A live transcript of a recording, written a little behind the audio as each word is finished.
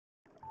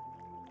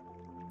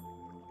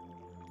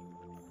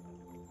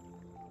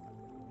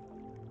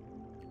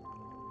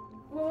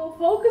We will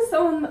focus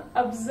on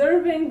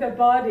observing the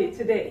body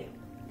today.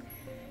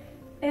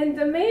 And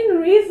the main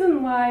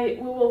reason why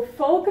we will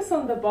focus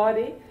on the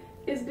body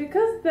is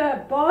because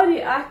the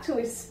body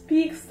actually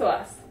speaks to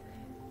us.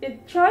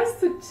 It tries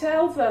to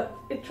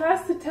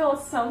tell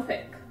us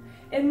something,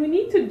 and we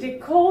need to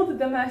decode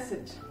the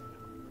message.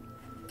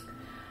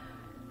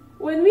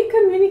 When we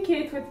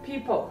communicate with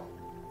people,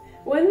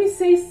 when we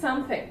say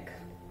something,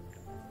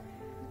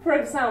 for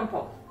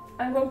example,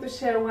 I'm going to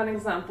share one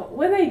example.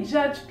 When I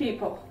judge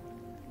people,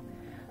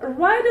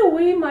 right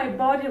away my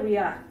body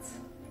reacts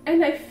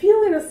and I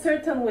feel in a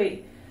certain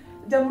way.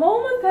 The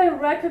moment I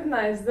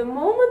recognize, the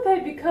moment I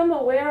become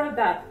aware of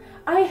that,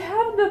 I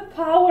have the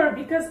power,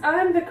 because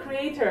I'm the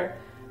creator,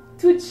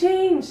 to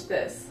change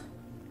this.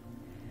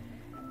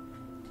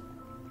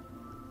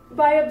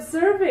 By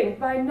observing,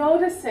 by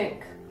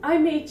noticing, I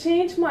may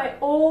change my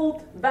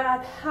old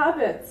bad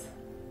habits,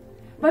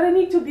 but I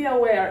need to be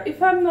aware.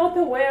 If I'm not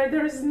aware,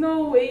 there is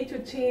no way to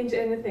change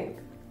anything.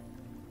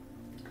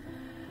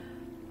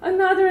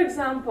 Another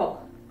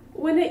example,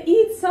 when I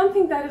eat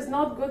something that is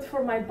not good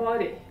for my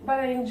body,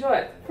 but I enjoy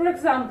it. For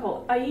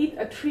example, I eat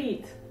a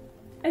treat,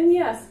 and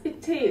yes,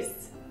 it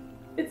tastes.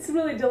 It's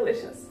really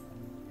delicious.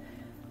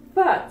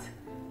 But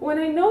when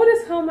I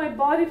notice how my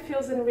body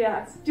feels and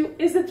reacts,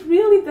 is it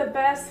really the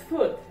best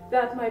food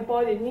that my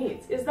body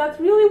needs? Is that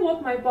really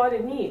what my body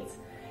needs?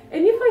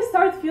 And if I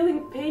start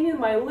feeling pain in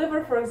my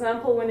liver, for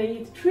example, when I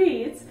eat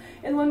treats,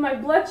 and when my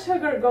blood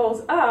sugar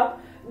goes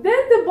up,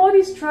 then the body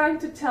is trying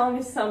to tell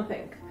me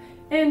something.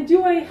 And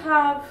do I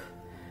have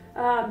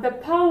the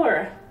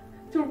power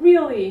to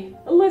really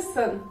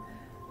listen,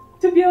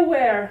 to be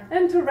aware,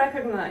 and to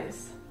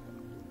recognize?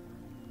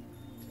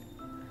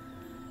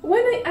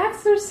 When I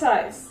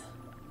exercise,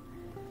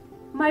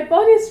 my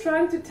body is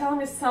trying to tell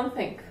me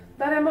something,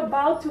 that I'm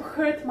about to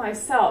hurt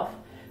myself.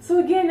 So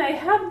again, I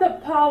have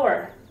the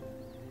power.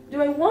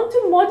 Do I want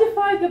to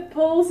modify the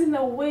pose in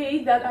a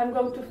way that I'm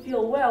going to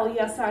feel well?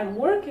 Yes, I'm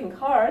working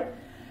hard,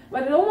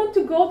 but I don't want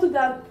to go to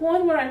that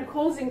point where I'm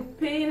causing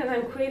pain and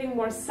I'm creating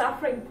more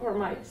suffering for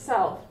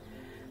myself.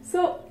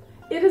 So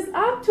it is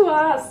up to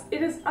us,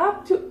 it is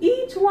up to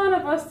each one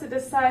of us to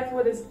decide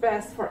what is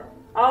best for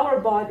our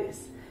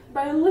bodies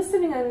by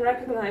listening and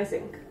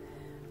recognizing.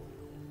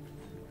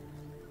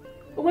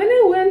 When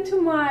I went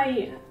to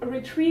my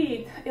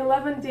retreat,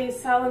 11-day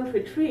silent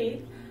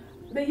retreat,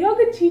 the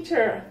yoga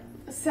teacher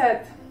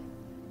said,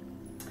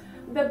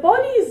 the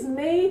body is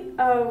made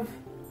of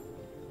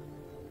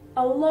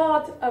a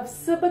lot of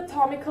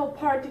subatomic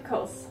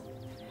particles,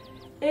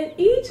 and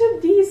each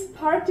of these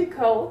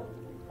particles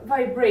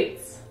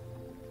vibrates,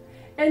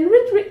 and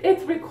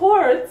it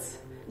records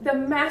the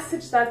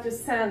message that you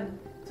send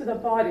to the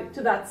body,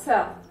 to that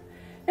cell.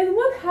 And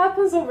what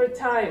happens over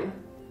time?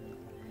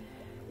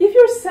 If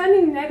you're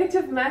sending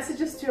negative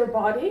messages to your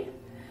body,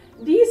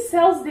 these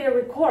cells, they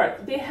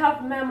record, they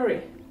have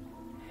memory.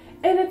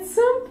 And at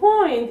some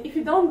point, if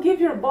you don't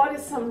give your body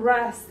some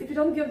rest, if you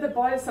don't give the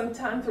body some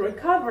time to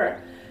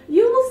recover,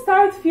 you will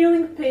start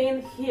feeling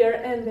pain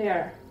here and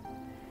there.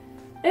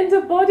 And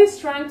the body is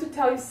trying to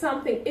tell you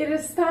something. It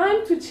is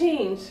time to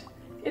change.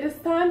 It is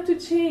time to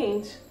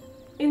change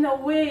in a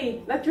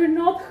way that you're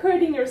not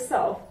hurting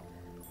yourself.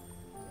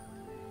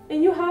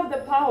 And you have the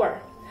power.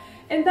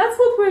 And that's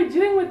what we're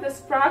doing with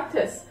this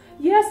practice.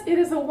 Yes, it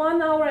is a 1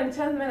 hour and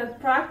 10-minute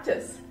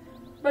practice,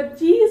 but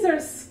these are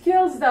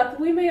skills that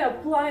we may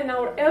apply in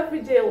our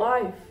everyday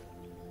life.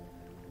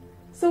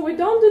 So we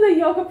don't do the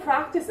yoga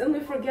practice and we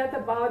forget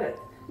about it.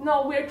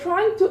 No, we're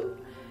trying to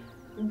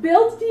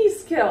build these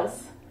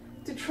skills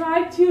to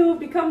try to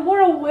become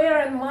more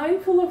aware and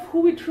mindful of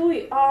who we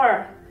truly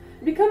are,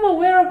 become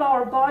aware of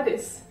our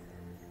bodies,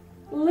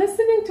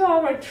 listening to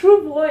our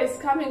true voice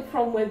coming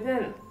from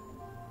within,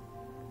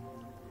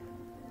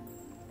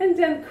 and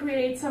then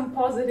create some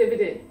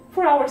positivity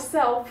for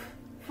ourselves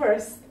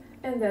first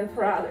and then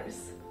for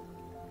others.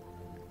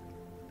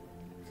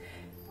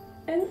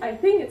 And I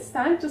think it's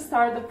time to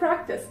start the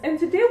practice. And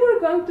today we're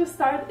going to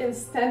start in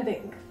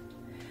standing.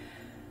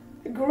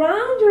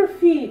 Ground your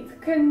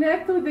feet,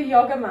 connect with the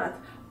yoga mat,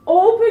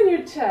 open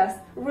your chest,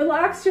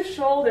 relax your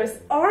shoulders,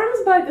 arms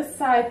by the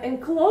side,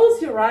 and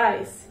close your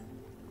eyes.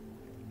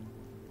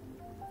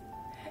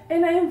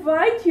 And I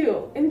invite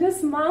you in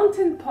this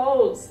mountain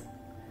pose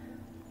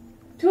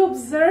to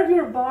observe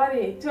your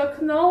body, to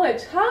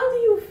acknowledge, how do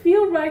you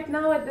feel right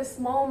now at this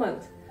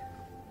moment?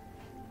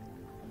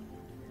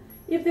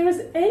 If there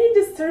is any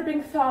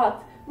disturbing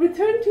thought,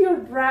 return to your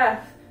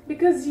breath,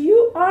 because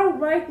you are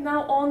right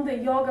now on the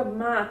yoga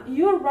mat.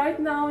 You're right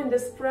now in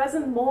this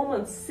present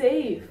moment,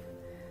 safe.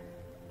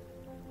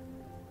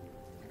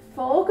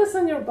 Focus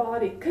on your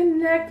body,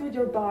 connect with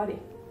your body.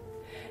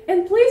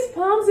 And place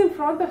palms in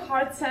front of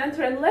heart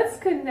center, and let's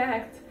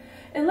connect.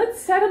 And let's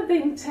set up the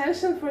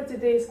intention for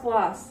today's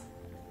class.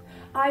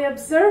 I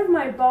observe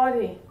my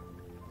body,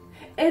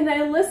 and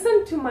I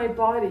listen to my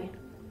body.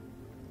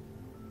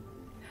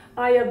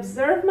 I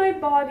observe my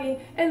body,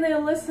 and I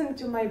listen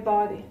to my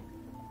body.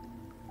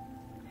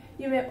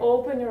 You may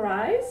open your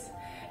eyes,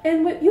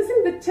 And with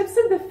using the tips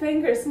of the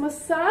fingers,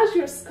 massage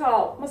your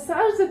scalp,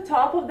 massage the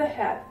top of the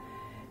head.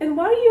 And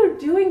while you're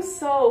doing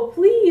so,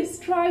 please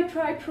try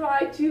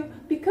to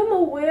become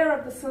aware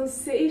of the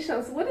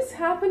sensations. What is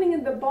happening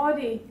in the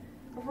body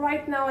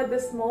right now at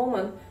this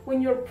moment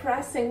when you're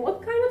pressing?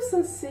 What kind of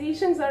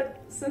sensations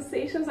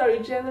are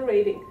you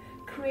generating,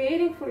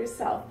 creating for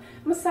yourself?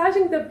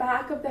 Massaging the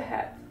back of the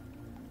head.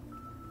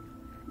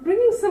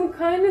 Bringing some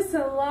kindness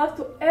and love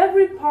to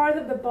every part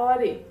of the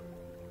body.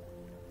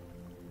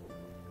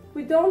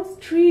 We don't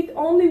treat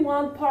only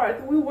one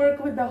part, we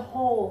work with the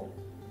whole.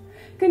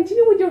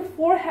 Continue with your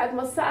forehead,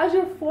 massage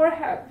your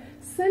forehead,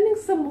 sending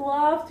some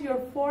love to your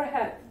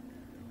forehead.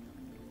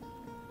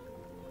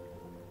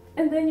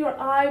 And then your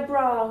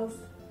eyebrows,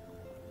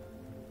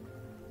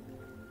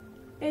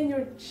 and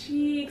your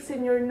cheeks,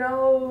 and your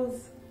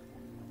nose.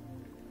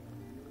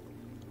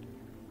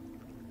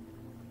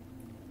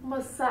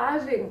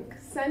 Massaging,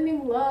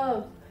 sending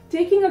love,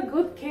 taking a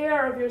good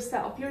care of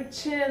yourself, your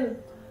chin.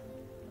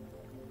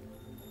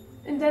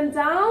 And then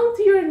down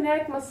to your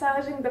neck,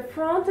 massaging the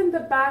front and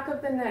the back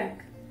of the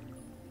neck.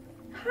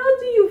 How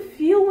do you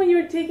feel when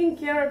you're taking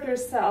care of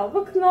yourself?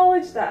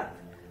 Acknowledge that.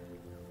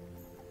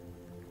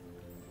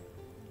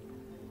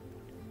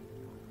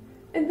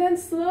 And then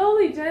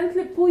slowly,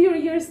 gently pull your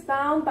ears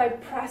down by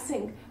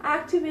pressing,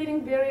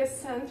 activating various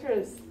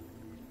centers.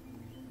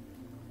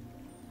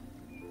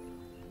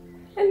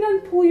 And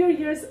then pull your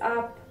ears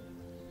up.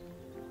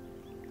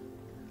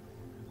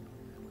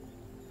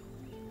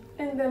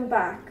 And then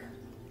back.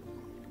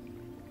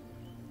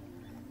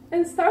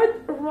 And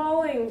start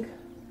rolling,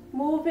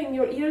 moving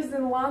your ears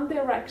in one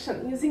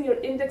direction, using your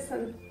index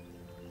and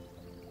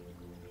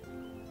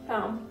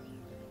thumb.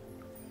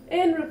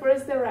 In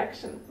reverse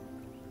direction.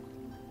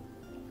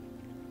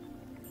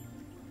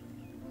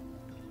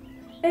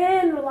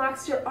 And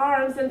relax your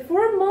arms. And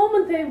for a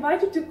moment, I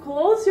invite you to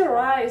close your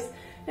eyes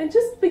and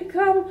just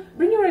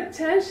bring your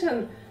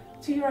attention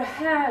to your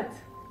head,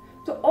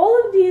 to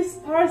all of these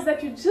parts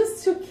that you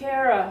just took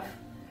care of.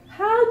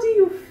 How do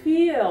you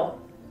feel?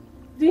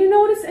 Do you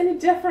notice any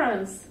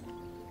difference?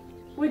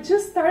 We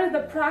just started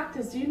the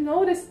practice. Do you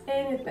notice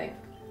anything?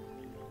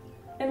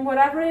 And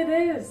whatever it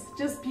is,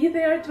 just be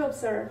there to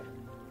observe.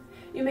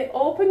 You may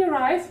open your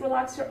eyes,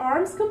 relax your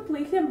arms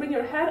completely, and bring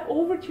your head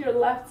over to your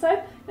left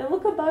side and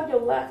look above your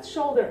left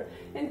shoulder.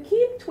 And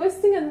keep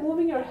twisting and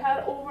moving your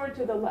head over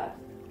to the left.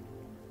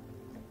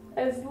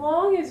 As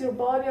long as your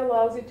body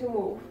allows you to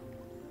move.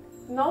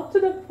 Not to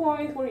the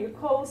point where you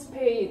cause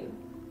pain.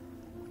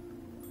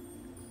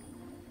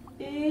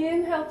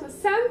 Inhale to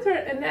center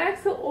and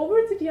exhale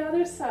over to the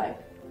other side.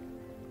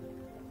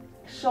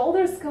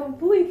 Shoulders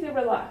completely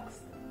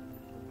relaxed.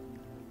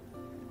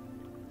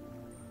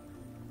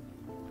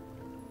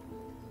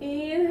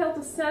 Inhale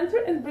to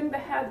center and bring the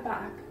head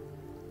back.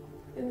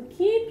 And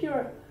keep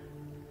your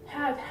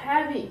head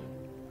heavy.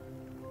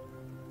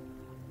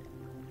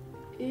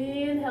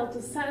 Inhale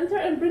to center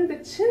and bring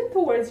the chin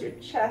towards your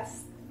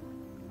chest.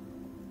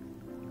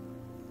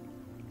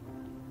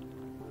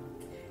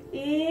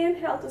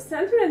 Inhale to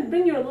center and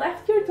bring your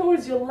left ear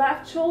towards your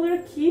left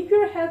shoulder. Keep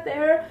your head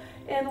there.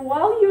 And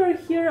while you're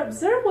here,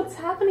 observe what's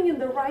happening in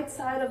the right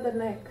side of the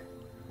neck.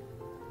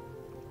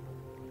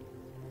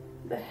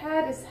 The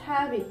head is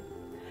heavy.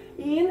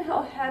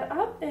 Inhale, head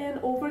up and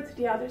over to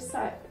the other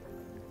side.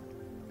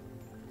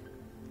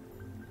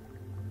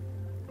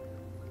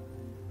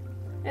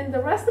 And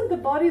the rest of the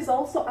body is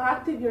also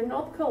active. You're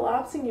not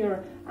collapsing.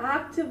 You're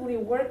actively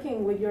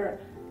working with your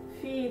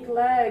feet,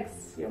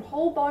 legs. Your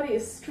whole body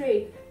is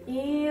straight.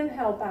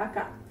 Inhale, back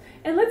up.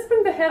 And let's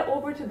bring the head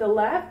over to the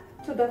left,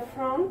 to the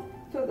front,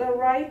 to the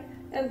right,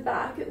 and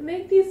back. And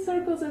make these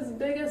circles as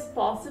big as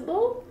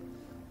possible.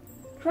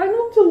 Try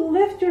not to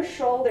lift your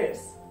shoulders.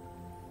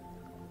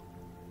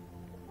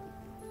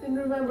 And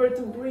remember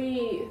to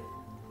breathe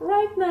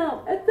right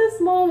now, at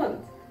this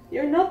moment.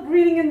 You're not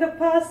breathing in the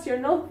past. You're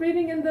not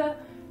breathing in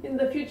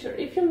the future.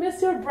 If you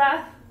miss your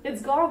breath,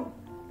 it's gone.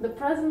 The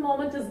present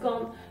moment is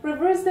gone.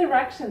 Reverse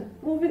direction.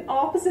 Move in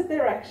opposite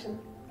direction.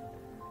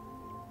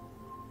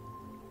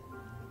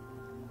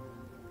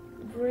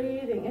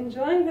 Breathing,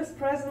 enjoying this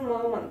present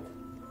moment.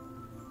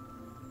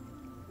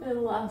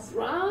 And last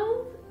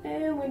round.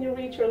 And when you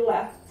reach your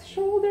left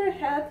shoulder,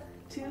 head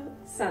to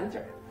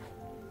center.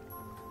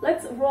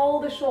 Let's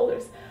roll the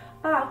shoulders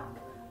up,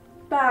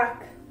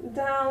 back,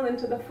 down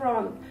into the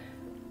front.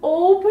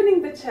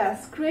 Opening the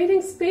chest,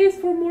 creating space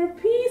for more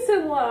peace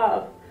and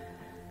love.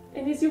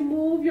 And as you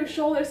move your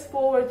shoulders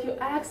forward, you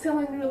exhale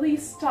and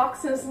release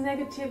toxins,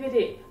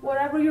 negativity,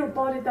 whatever your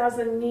body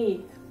doesn't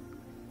need.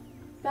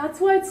 That's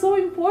why it's so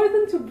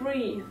important to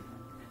breathe.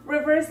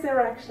 Reverse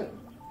direction.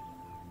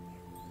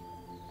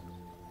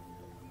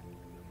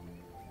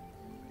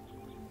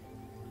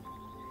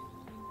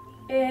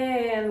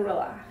 And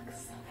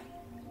relax.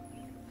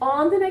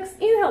 On the next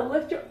inhale,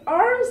 lift your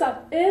arms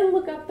up and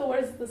look up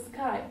towards the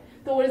sky,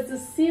 towards the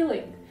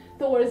ceiling,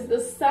 towards the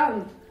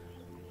sun.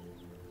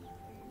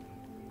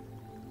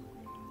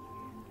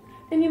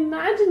 And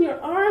imagine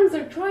your arms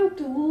are trying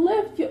to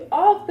lift you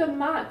off the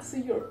mat, so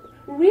you're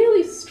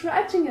really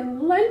stretching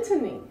and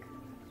lengthening.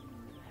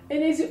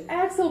 And as you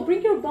exhale,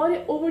 bring your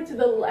body over to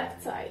the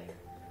left side.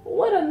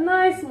 What a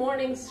nice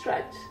morning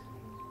stretch.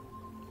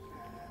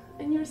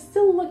 And you're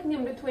still looking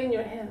in between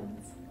your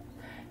hands.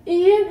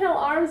 Inhale,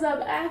 arms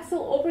up,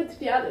 exhale over to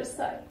the other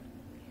side.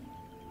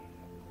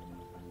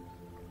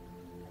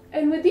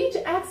 And with each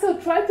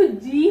exhale, try to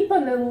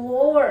deepen and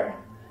lower.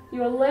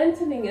 You're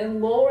lengthening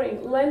and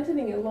lowering,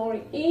 lengthening and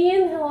lowering.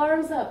 Inhale,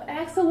 arms up,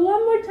 exhale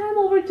one more time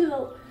over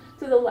to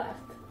the left.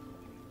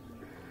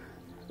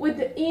 With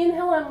the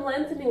inhale, I'm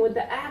lengthening. With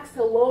the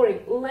exhale,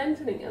 lowering,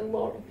 lengthening and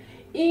lowering.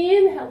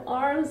 Inhale,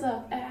 arms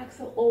up,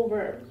 exhale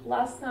over.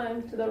 Last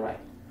time to the right.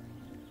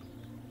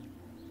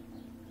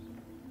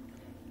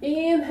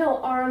 Inhale,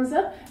 arms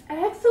up.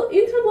 Exhale,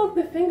 interlock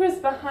the fingers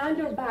behind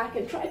your back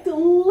and try to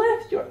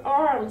lift your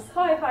arms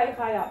high, high,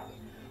 high up.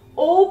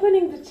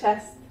 Opening the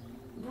chest,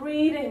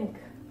 breathing.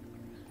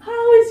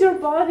 How is your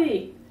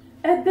body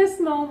at this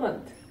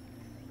moment?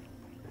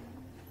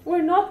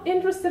 We're not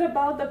interested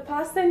about the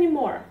past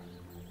anymore.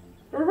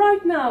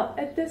 Right now,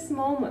 at this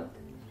moment.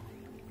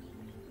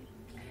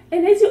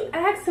 And as you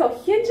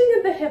exhale, hinging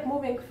at the hip,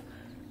 moving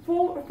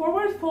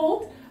forward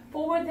fold,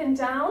 forward and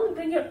down,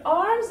 bring your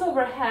arms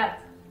overhead.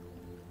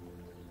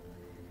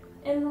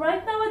 And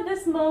right now at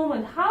this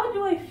moment, how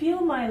do I feel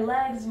my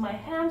legs, my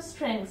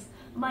hamstrings,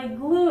 my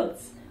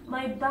glutes,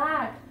 my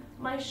back,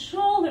 my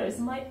shoulders,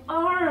 my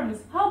arms?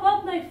 How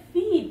about my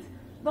feet?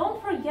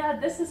 Don't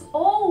forget, this is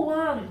all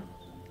one.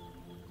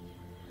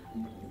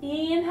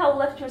 Inhale,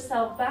 lift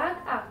yourself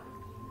back up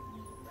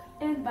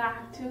and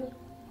back to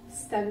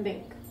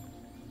standing.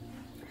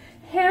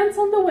 Hands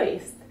on the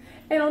waist.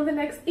 And on the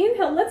next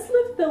inhale, let's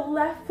lift the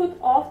left foot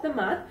off the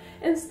mat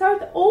and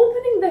start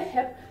opening the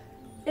hip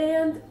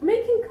and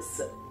making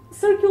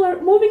circular,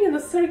 moving in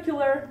a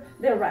circular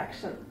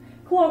direction,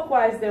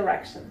 clockwise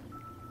direction.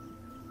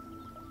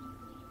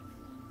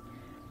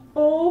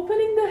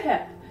 Opening the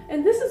hip.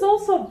 And this is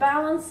also a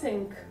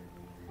balancing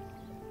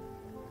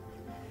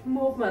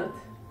movement.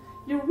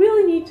 You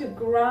really need to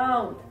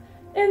ground.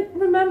 And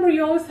remember,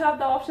 you always have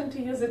the option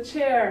to use a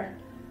chair,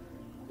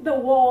 the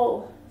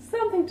wall,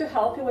 something to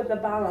help you with the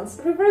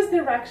balance. Reverse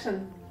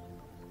direction.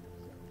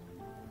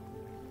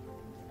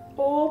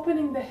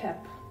 Opening the hip.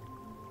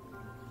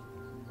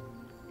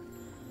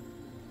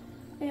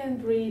 And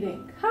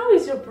breathing. How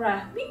is your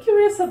breath? Be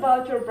curious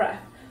about your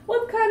breath.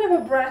 What kind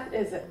of a breath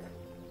is it?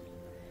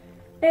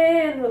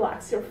 And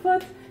relax your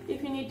foot.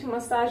 If you need to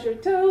massage your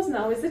toes,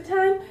 now is the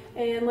time.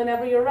 And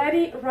whenever you're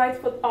ready, right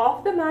foot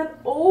off the mat,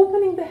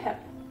 opening the hip.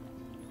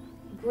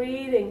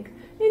 Breathing,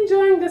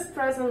 enjoying this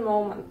present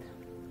moment.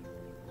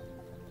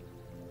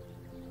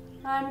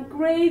 I'm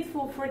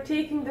grateful for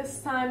taking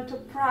this time to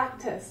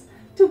practice,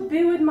 to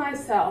be with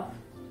myself,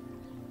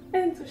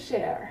 and to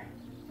share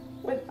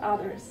with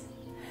others.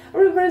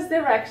 Reverse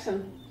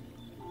direction.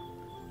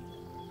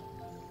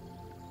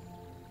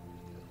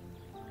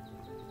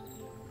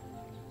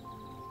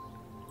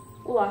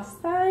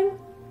 Last time.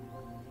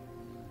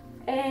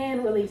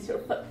 And release your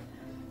foot.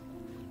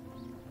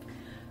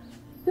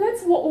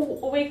 Let's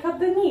wake up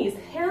the knees,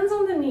 hands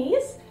on the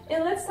knees,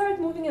 and let's start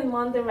moving in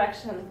one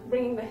direction,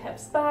 bringing the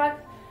hips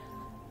back.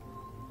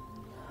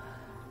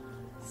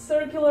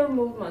 Circular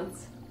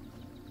movements.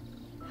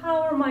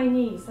 How are my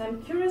knees?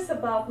 I'm curious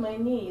about my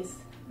knees.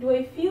 Do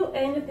I feel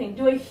anything?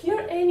 Do I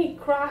hear any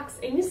cracks,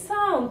 any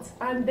sounds?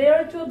 I'm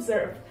there to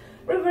observe.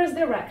 Reverse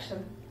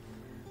direction.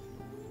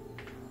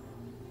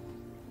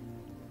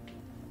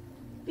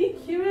 Be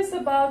curious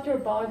about your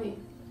body.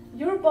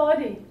 Your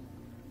body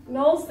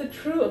knows the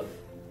truth.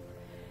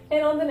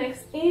 And on the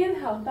next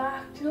inhale,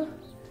 back to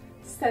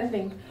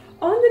standing.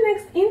 On the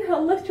next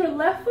inhale, lift your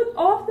left foot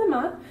off the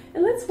mat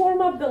and let's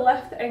warm up the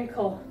left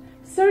ankle.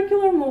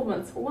 Circular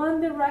movements, one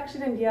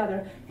direction and the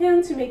other.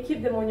 Hands, you may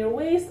keep them on your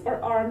waist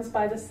or arms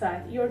by the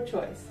side, your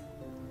choice.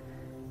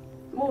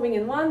 Moving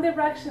in one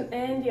direction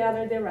and the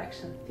other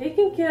direction.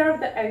 Taking care of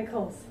the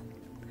ankles.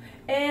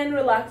 And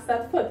relax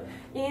that foot.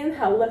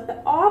 Inhale, lift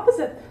the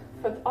opposite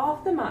foot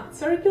off the mat.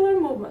 Circular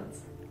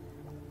movements.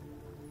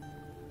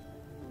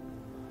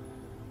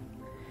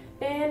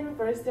 And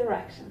reverse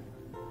direction.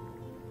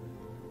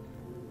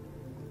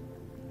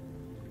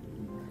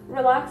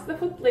 Relax the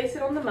foot, place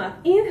it on the mat.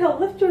 Inhale,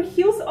 lift your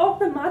heels off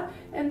the mat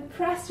and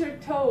press your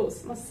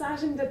toes,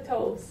 massaging the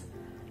toes.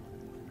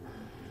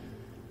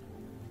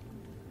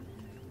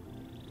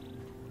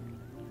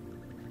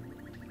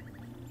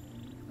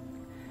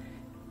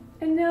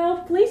 And now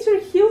place your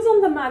heels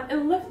on the mat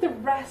and lift the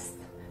rest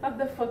of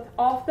the foot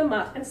off the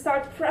mat and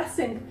start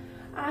pressing,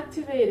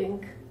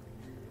 activating.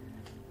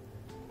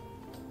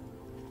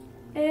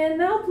 And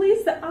now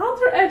place the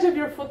outer edge of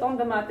your foot on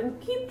the mat and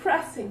keep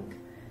pressing.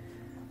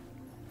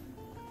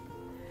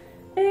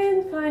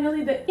 And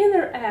finally the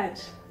inner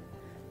edge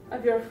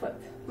of your foot,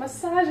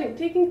 massaging,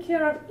 taking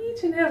care of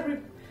each and every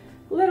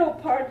little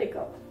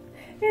particle.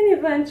 And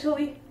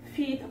eventually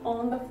feet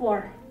on the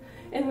floor.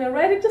 And we're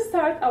ready to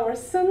start our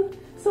sun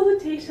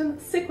salutation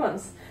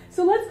sequence.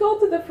 So let's go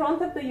to the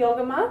front of the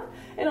yoga mat.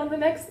 And on the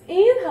next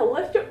inhale,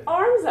 lift your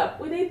arms up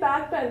with a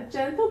back bend,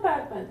 gentle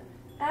back bend.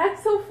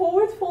 Exhale,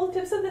 forward fold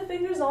tips of the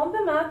fingers on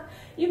the mat.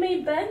 You may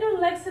bend your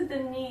legs at the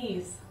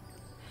knees.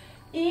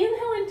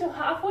 Inhale into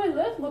halfway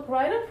lift, look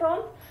right in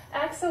front.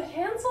 Exhale,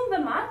 hands on the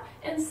mat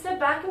and step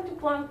back into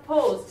plank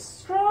pose.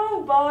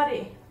 Strong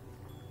body.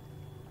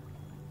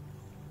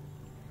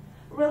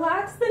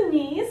 Relax the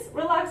knees,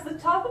 relax the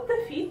top of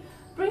the feet,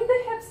 bring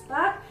the hips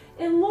back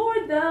and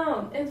lower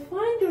down and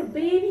find your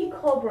baby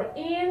cobra.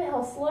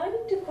 Inhale, slide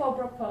into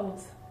cobra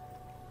pose.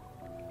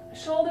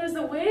 Shoulders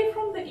away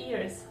from the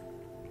ears.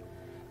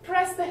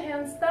 Press the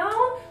hands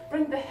down,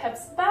 bring the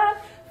hips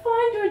back,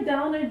 find your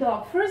downward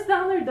dog. First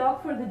downward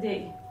dog for the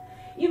day.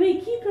 You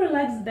may keep your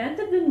legs bent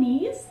at the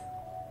knees,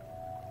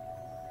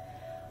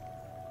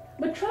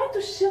 but try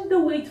to shift the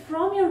weight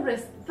from your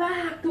wrist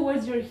back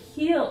towards your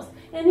heels,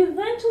 and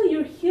eventually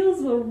your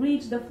heels will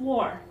reach the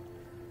floor.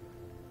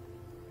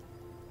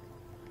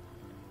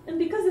 And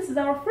because this is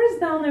our first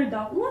downward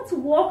dog, let's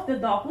walk the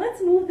dog.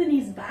 Let's move the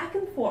knees back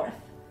and forth.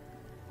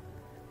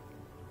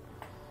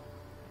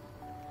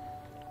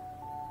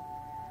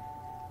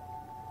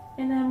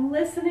 And I'm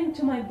listening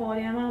to my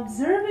body, I'm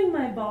observing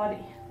my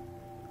body.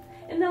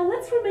 And now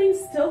let's remain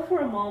still for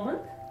a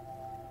moment.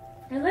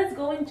 And let's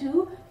go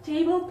into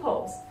table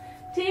pose.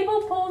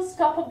 Table pose,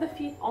 top of the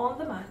feet on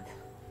the mat.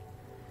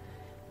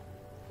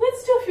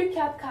 Let's do a few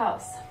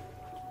cat-cows.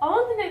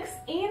 On the next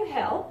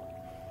inhale,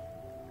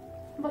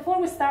 before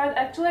we start,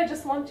 actually I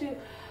just want to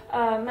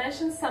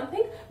mention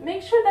something.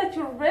 Make sure that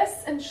your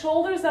wrists and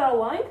shoulders are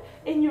aligned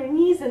and your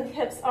knees and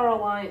hips are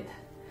aligned.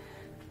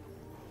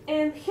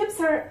 And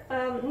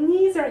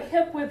knees are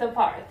hip width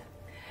apart.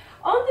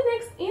 On the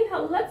next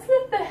inhale, let's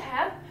lift the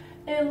head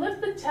and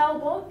lift the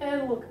tailbone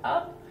and look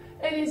up.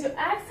 And as you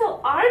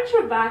exhale, arch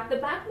your back. The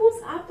back moves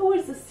up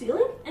towards the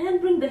ceiling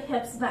and bring the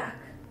hips back.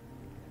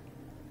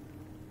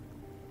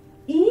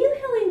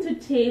 Inhale into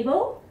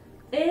table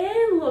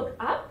and look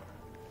up.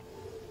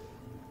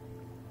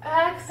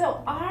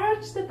 Exhale,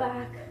 arch the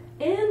back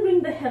and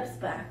bring the hips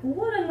back.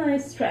 What a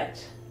nice stretch.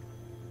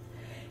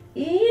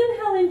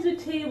 Inhale into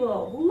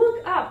table,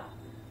 look up.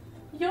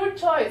 Your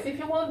choice. If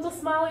you want to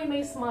smile, you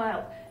may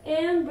smile.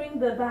 And bring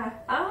the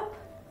back up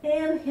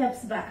and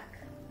hips back.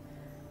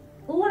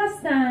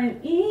 Last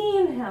time,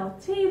 inhale,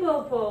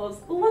 table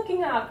pose,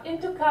 looking up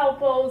into cow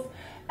pose.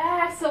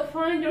 Exhale,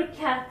 find your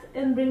cat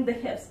and bring the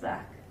hips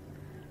back.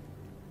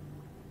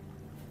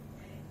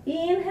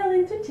 Inhale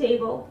into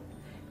table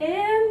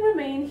and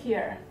remain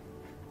here.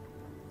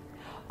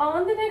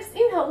 On the next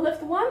inhale,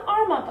 lift one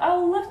arm up. I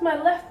will lift my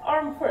left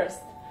arm first.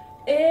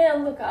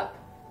 And look up.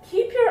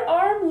 Keep your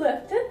arm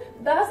lifted.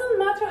 Doesn't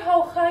matter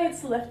how high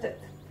it's lifted.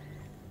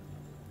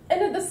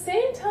 And at the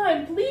same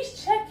time,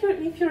 please check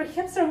if your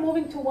hips are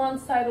moving to one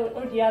side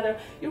or the other.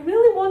 You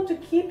really want to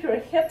keep your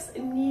hips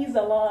and knees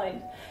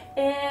aligned.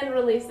 And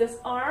release this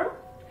arm.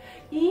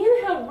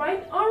 Inhale,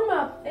 right arm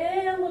up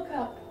and look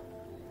up.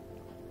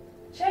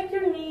 Check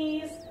your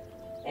knees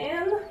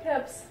and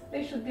hips.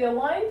 They should be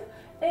aligned.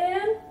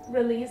 And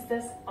release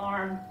this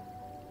arm.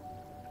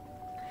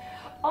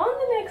 On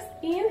the next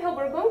inhale,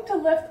 we're going to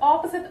lift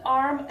opposite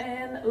arm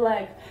and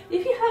leg.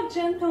 If you have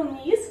gentle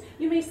knees,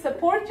 you may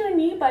support your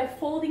knee by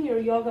folding your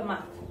yoga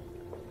mat.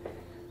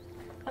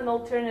 An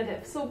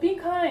alternative. So be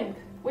kind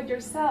with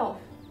yourself.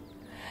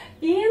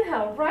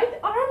 Inhale, right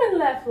arm and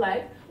left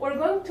leg. We're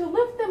going to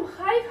lift them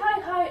high,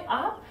 high, high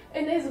up.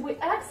 And as we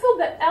exhale,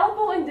 the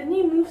elbow and the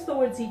knee moves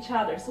towards each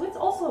other. So it's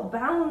also a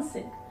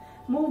balancing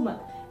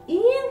movement.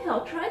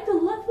 Inhale, try to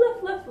lift,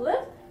 lift, lift,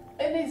 lift.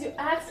 And as you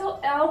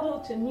exhale,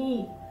 elbow to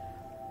knee.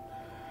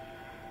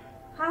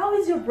 How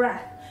is your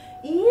breath?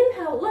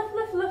 Inhale, lift,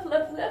 lift, lift,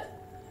 lift, lift,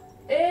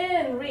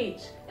 and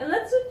reach. And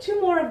let's do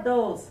 2 more of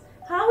those.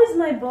 How is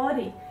my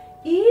body?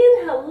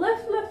 Inhale,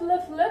 lift, lift,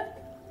 lift, lift,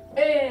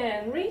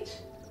 and reach.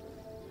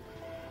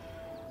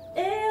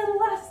 And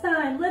last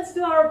time, let's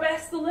do our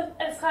best to lift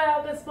as high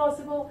up as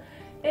possible,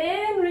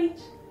 and reach,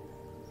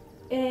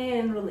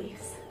 and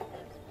release.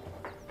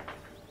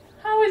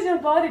 How is your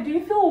body? Do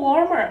you feel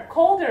warmer,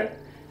 colder?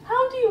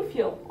 How do you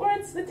feel? Or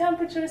it's the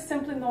temperature is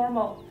simply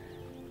normal?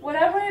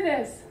 Whatever it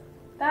is,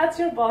 that's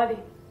your body.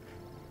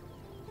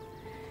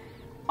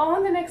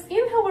 On the next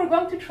inhale, we're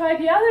going to try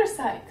the other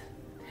side.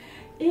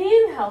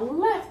 Inhale,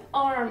 left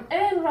arm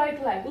and right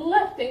leg,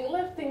 lifting,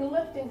 lifting,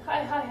 lifting,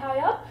 high, high, high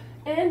up,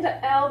 and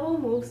the elbow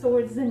moves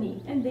towards the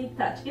knee, and they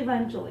touch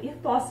eventually,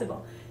 if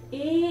possible.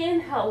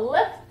 Inhale,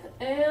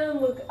 lift, and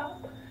look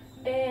up,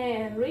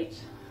 and reach.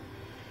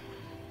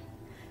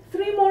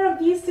 3 more of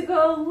these to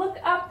go. Look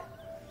up,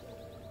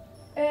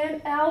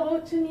 and elbow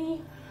to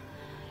knee.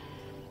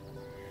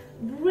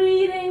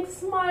 Breathing,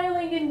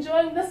 smiling,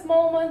 enjoying this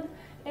moment,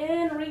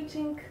 and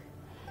reaching.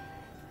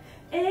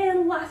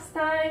 And last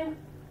time,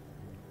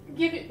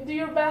 do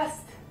your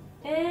best,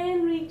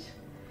 and reach,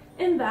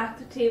 and back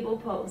to table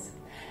pose.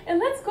 And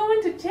let's go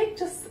into take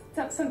just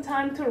some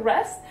time to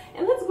rest,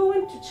 and let's go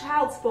into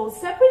child's pose.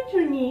 Separate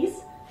your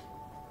knees,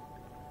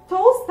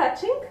 toes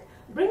touching,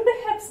 bring the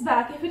hips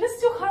back. If it is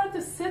too hard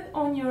to sit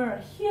on your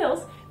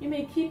heels, you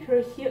may keep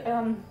your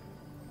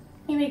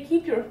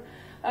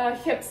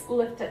hips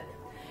lifted.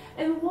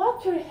 and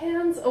walk your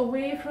hands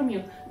away from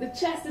you. The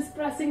chest is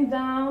pressing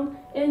down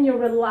and you're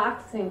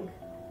relaxing.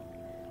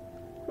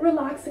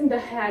 Relaxing the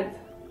head.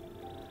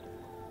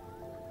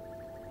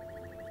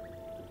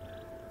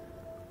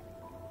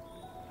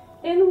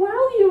 And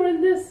while you're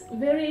in this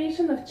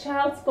variation of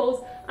child's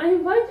pose, I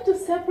invite you to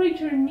separate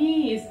your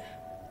knees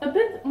a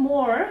bit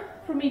more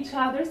from each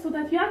other so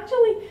that you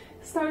actually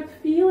start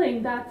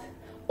feeling that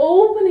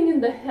opening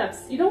in the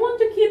hips. You don't want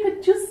to keep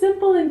it too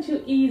simple and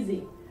too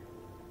easy.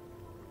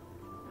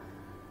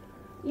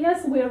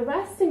 Yes, we're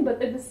resting,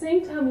 but at the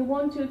same time we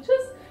want to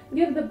just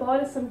give the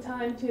body some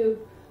time to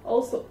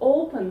also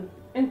open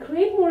and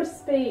create more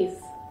space.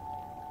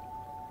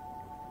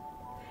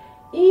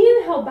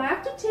 Inhale,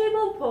 back to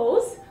table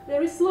pose.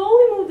 Very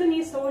slowly move the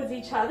knees towards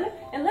each other,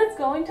 and let's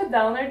go into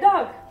downward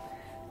dog.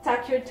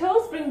 Tuck your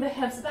toes, bring the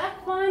hips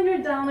back, find your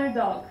downward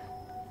dog.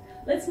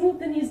 Let's move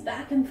the knees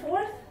back and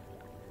forth.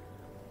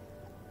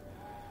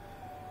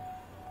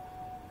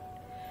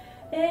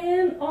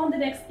 And on the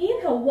next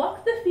inhale,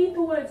 walk the feet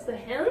towards the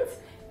hands.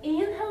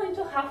 Inhale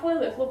into halfway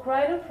lift, look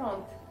right in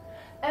front.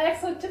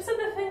 Exhale, tips of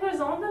the fingers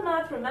on the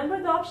mat.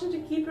 Remember the option to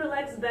keep your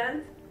legs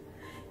bent.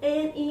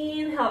 And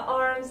inhale,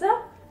 arms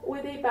up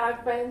with a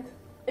back bend.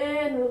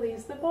 And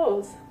release the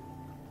pose.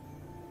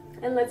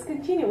 And let's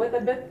continue with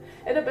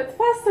at a bit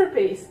faster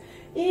pace.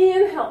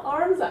 Inhale,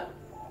 arms up.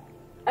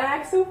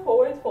 Exhale,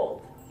 forward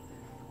fold.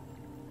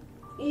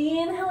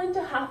 Inhale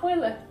into halfway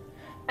lift.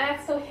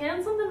 Exhale,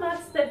 hands on the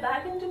mat, step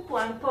back into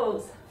plank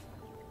pose.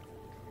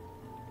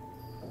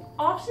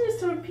 Option is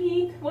to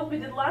repeat what we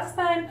did last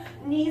time,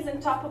 knees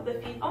and top of the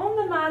feet on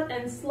the mat,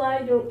 and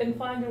slide and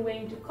find your way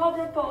into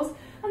cobra pose.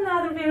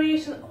 Another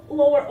variation,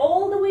 lower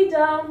all the way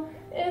down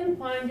and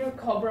find your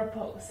cobra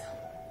pose.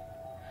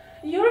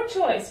 Your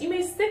choice. You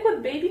may stick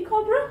with baby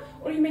cobra,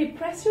 or you may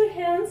press your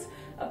hands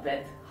a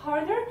bit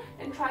harder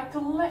and try to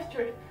lift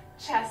your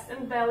chest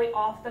and belly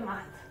off the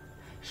mat.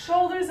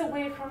 Shoulders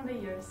away from the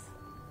ears.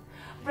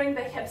 Bring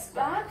the hips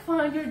back,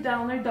 find your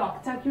downward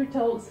dog, tuck your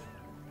toes.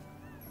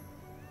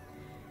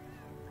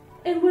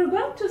 And we're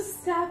going to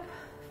step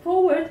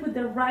forward with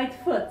the right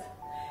foot.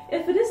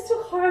 If it is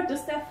too hard to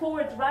step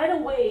forward right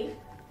away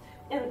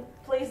and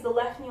place the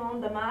left knee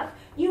on the mat,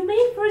 you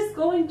may first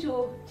go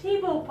into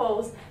table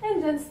pose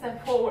and then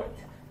step forward.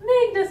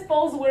 Make this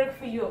pose work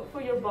for you,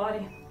 for your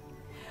body.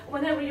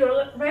 Whenever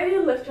you're ready,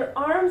 lift your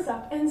arms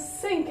up and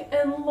sink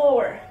and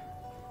lower.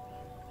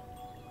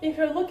 If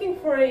you're looking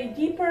for a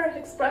deeper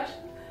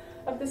expression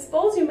of this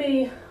pose, you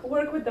may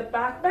work with the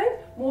back bend,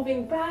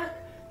 moving back,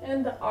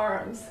 and the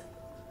arms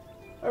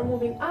are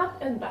moving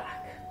up and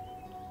back.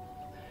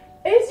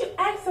 As you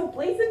exhale,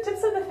 place the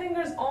tips of the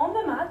fingers on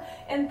the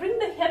mat and bring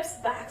the hips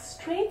back,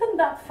 straighten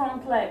that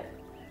front leg.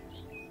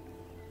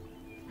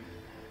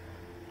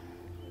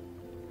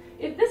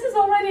 If this is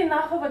already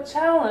enough of a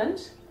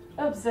challenge,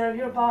 observe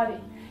your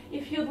body.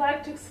 If you'd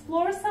like to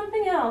explore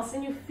something else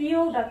and you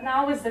feel that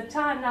now is the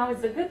time, now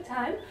is a good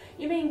time,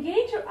 you may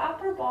engage your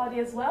upper body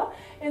as well,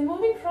 and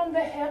moving from the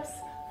hips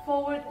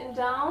forward and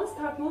down,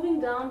 start moving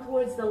down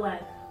towards the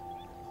leg.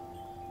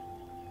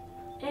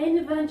 And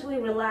eventually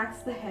relax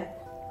the head.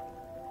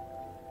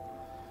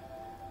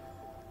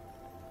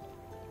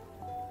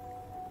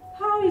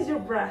 How is your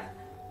breath?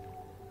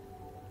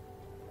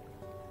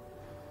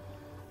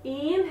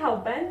 Inhale,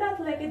 bend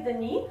that leg at the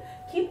knee.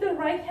 Keep the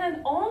right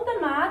hand on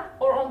the mat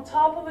or on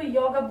top of a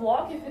yoga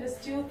block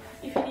if you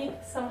need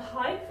some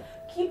height.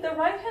 Keep the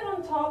right hand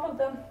on top of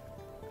the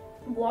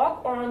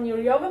block or on your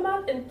yoga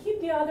mat and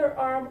keep the other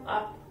arm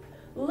up.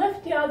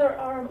 Lift the other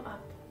arm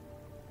up.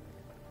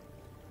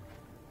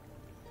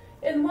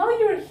 And while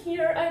you're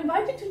here, I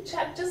invite you to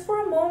check just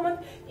for a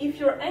moment if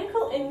your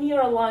ankle and knee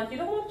are aligned. You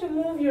don't want to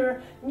move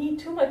your knee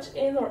too much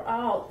in or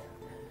out.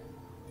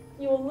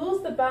 You will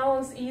lose the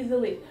balance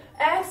easily.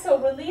 Exhale,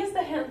 release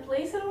the hand,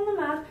 place it on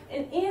the mat,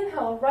 and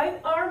inhale, right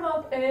arm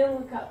up and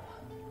look up.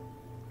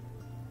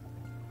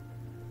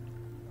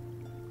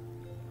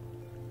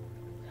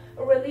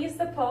 Release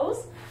the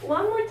pose.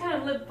 One more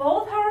time, lift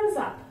both arms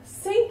up,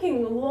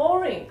 sinking,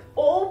 lowering,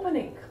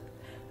 opening.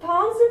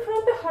 Palms in front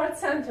of the heart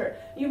center.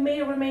 You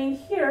may remain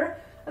here.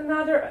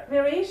 Another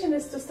variation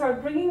is to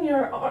start bringing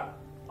your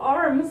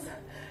arms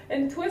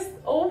and twist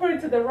over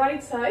to the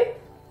right side.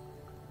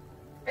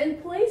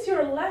 And place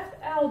your left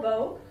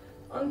elbow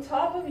on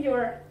top of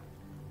your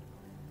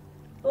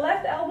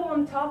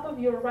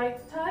right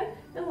thigh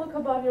and look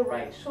above your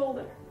right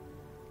shoulder.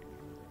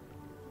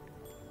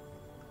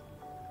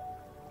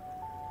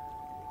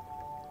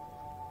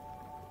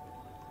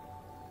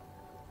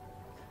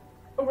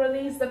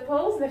 Release the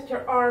pose, lift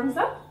your arms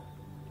up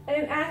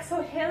and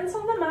exhale, hands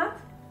on the mat,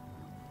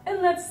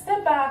 and let's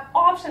step back.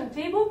 Option,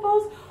 table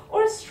pose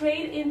or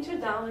straight into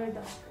downward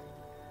dog.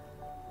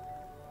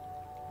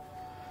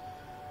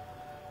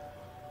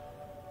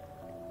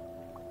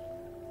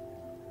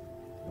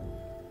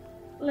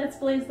 Let's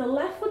place the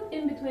left foot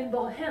in between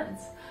both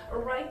hands.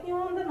 Right knee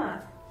on the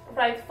mat,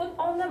 right foot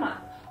on the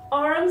mat,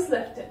 arms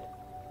lifted,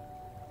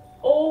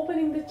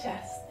 opening the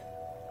chest.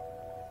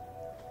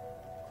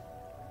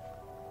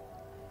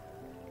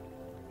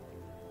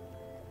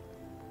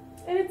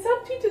 And it's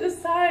up to you to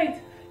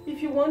decide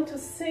if you want to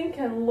sink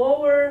and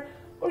lower,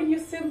 or you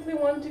simply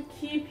want to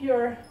keep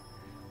your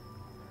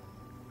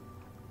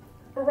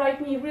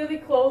right knee really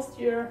close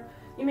to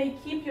you may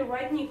keep your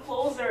right knee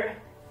closer,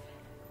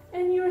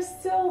 and you're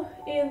still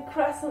in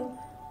crescent,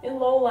 in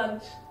low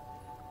lunge.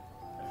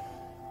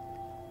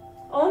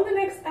 On the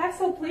next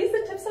exhale, place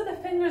the tips of the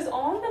fingers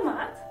on the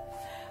mat.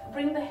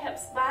 Bring the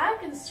hips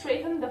back and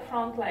straighten the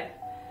front leg.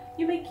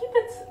 You may keep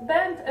it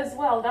bent as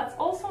well. That's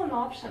also an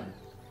option.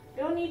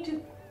 You don't need to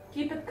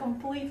keep it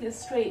completely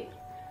straight.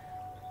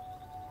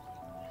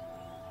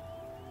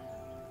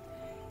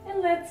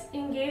 And let's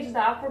engage the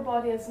upper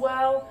body as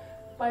well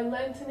by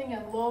lengthening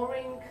and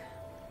lowering.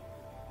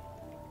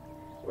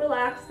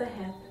 Relax the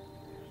head.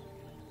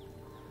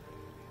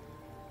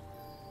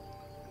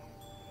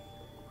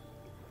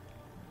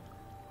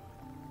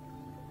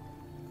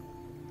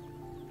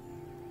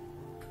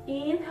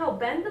 Inhale,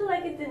 bend the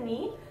leg at the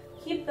knee.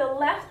 Keep the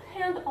left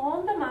hand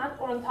on the mat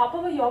or on top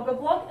of a yoga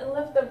block and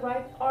lift the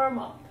right arm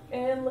up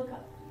and look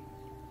up.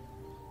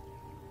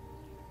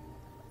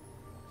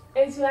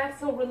 As you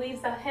exhale, release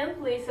the hand,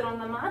 place it on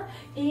the mat.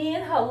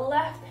 Inhale,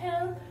 left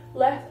hand,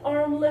 left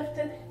arm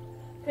lifted,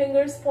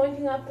 fingers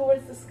pointing up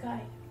towards the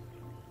sky.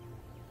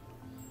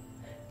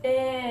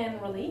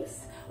 And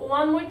release.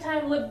 One more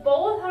time, lift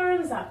both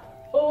arms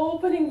up,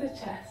 opening the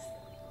chest.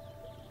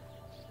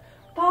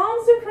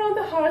 Palms in front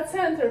of the heart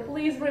center,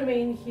 please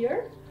remain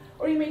here.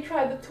 Or you may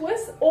try the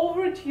twist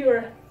over to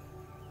your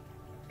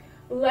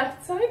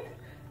left side,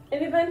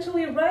 and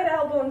eventually right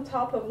elbow on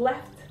top of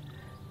left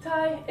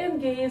thigh and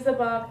gaze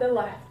above the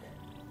left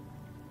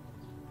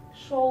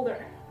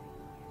shoulder.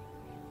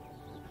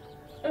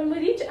 And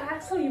with each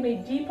exhale, you may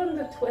deepen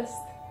the twist.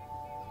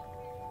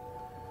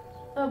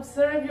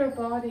 Observe your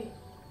body.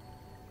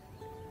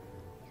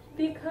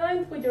 Be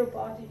kind with your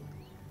body.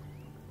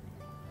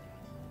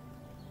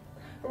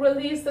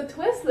 Release the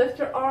twist, lift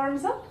your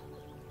arms up,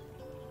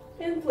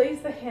 and place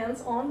the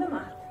hands on the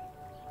mat.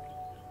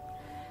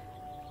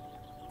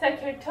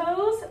 Tuck your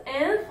toes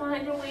and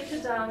find your way to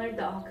downward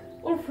dog,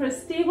 or for a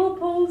stable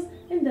pose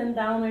and then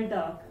downward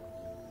dog.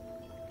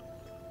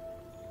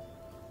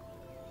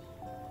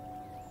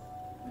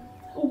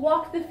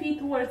 Walk the feet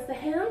towards the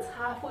hands,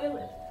 halfway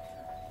lift.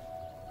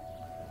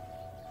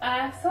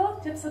 Exhale,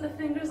 tips of the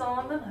fingers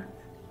on the mat.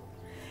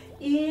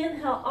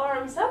 Inhale,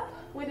 arms up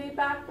with a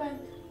back bend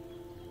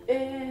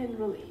and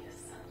release.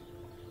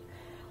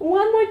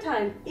 One more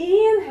time.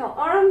 Inhale,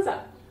 arms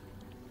up.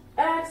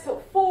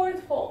 Exhale, forward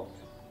fold.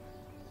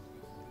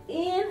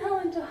 Inhale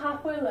into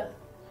halfway lift.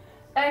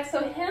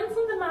 Exhale, hands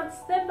on the mat,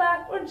 step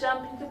back or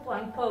jump into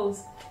plank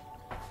pose.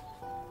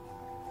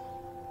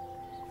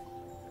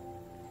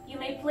 You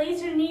may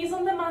place your knees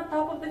on the mat,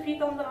 top of the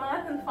feet on the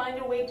mat, and find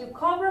your way to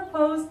cobra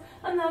pose,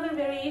 another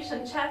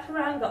variation,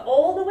 chaturanga,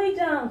 all the way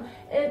down.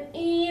 And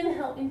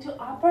inhale into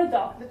upper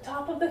dog. The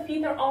top of the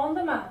feet are on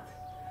the mat.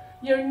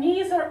 Your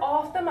knees are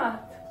off the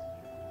mat.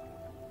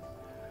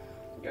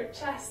 Your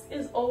chest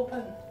is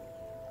open.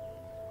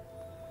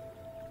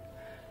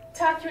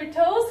 Tuck your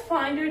toes,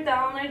 find your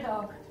downward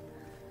dog.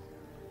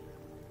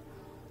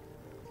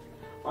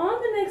 On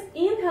the next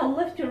inhale,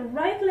 lift your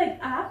right leg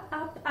up,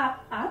 up,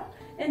 up, up,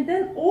 and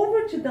then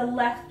over to the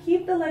left.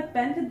 Keep the leg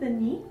bent at the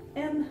knee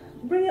and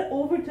bring it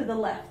over to the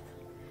left.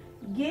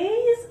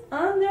 Gaze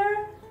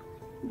under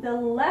the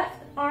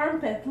left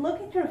armpit. Look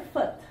at your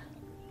foot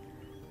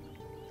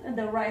and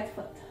the right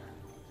foot.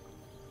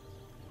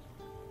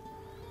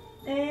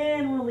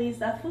 And release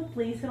that foot,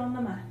 place it on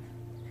the mat.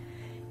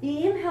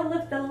 Inhale,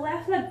 lift the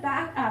left leg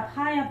back up,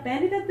 high up,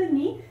 bend it at the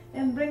knee,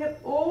 and bring it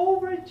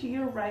over to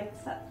your right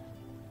side.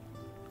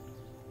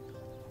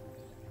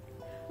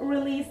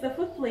 Release the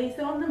foot, place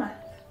it on the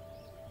mat.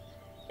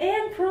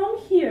 And from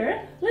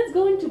here, let's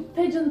go into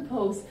pigeon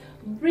pose.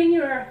 Bring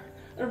your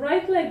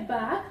right leg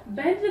back,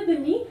 bend at the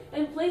knee,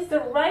 and place the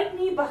right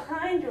knee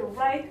behind your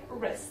right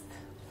wrist.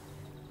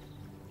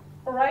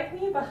 Right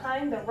knee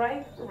behind the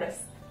right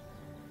wrist.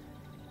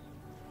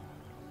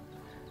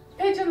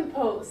 Pigeon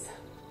pose.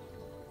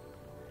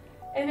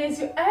 And as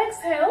you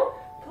exhale,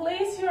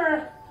 place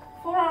your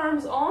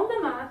forearms on the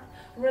mat,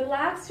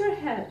 relax your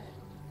head,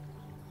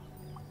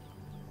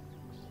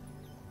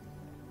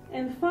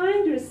 and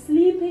find your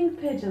sleeping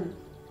pigeon.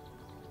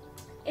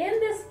 In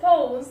this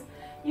pose,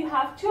 you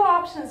have two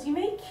options. You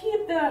may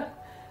keep the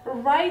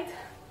right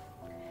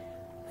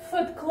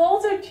foot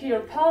closer to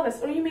your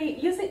pelvis, or you may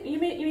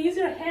use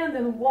your hand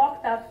and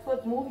walk that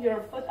foot, move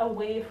your foot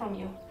away from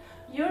you.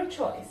 Your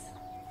choice.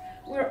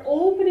 We're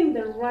opening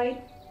the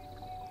right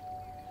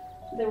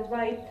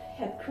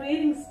head,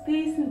 creating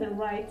space in the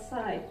right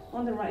side,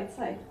 on the right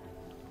side.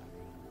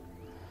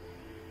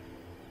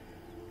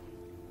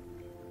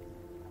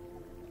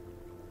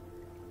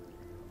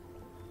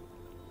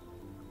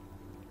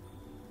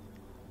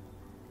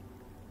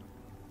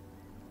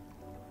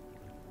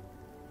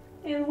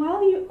 And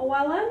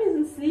while I'm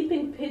in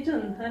sleeping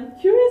pigeon, I'm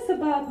curious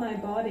about my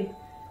body.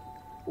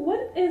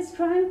 What is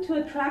trying to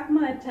attract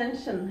my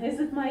attention? Is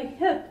it my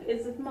hip?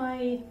 Is it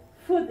my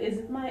foot? Is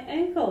it my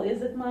ankle?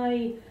 Is it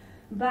my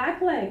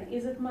back leg?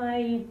 Is it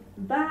my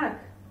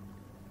back?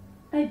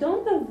 I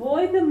don't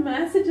avoid the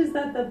messages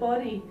that the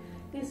body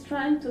is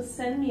trying to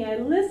send me. I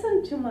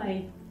listen to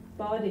my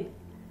body.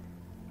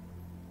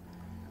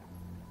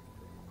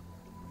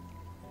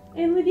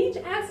 And with each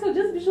exhale,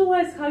 just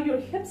visualize how your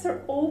hips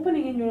are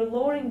opening and you're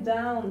lowering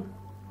down.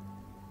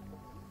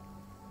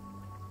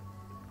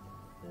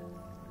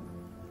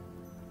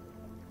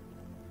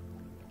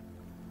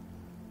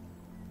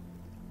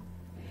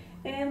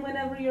 And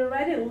whenever you're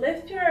ready,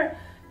 lift your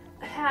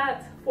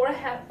head,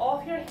 forehead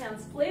off your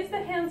hands. Place the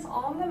hands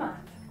on the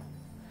mat.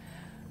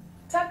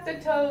 Tuck the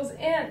toes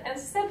in and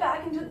step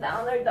back into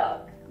downward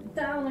dog.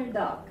 Downward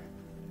dog.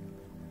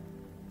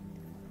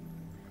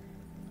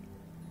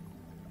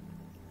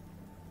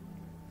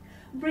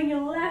 Bring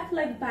your left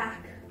leg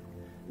back.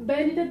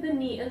 Bend it at the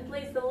knee and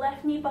place the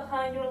left knee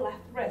behind your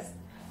left wrist.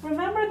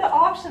 Remember the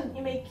option,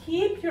 you may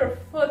keep your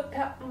foot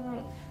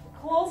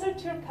closer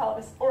to your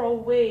pelvis or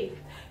away.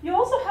 You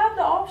also have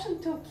the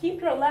option to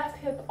keep your left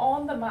hip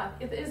on the mat.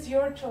 It is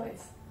your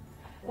choice.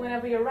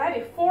 Whenever you're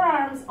ready,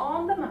 forearms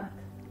on the mat.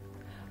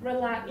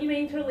 Relax. You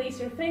may interlace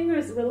your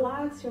fingers,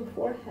 relax your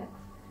forehead.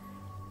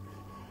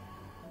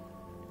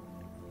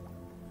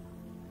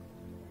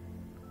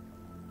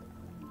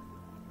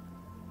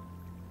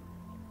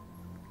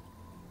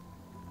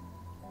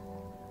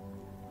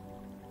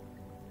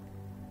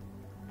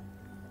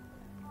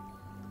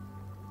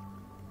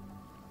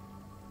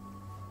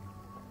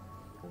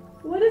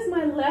 What is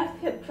my left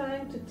hip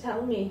trying to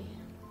tell me?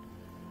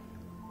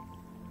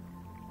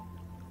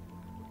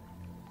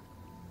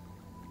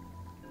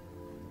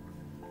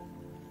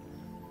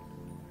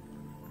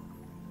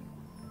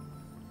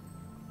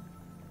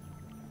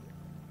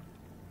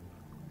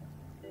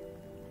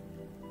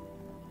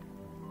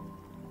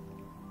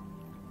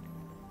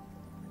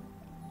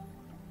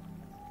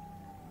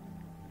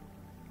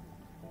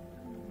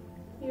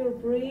 You're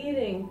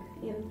breathing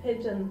in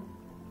pigeon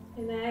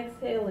and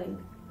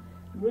exhaling.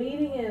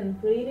 Breathing in,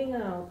 breathing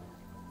out.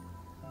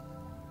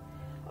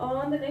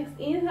 On the next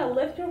inhale,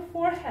 lift your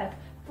forehead.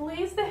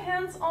 Place the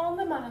hands on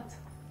the mat.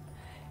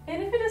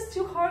 And if it is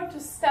too hard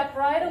to step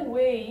right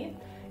away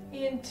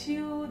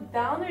into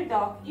downward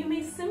dog, you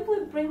may simply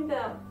bring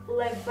the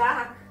leg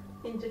back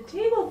into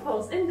table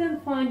pose and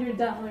then find your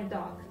downward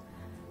dog.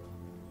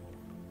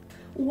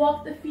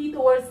 Walk the feet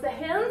towards the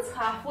hands,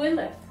 halfway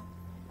lift.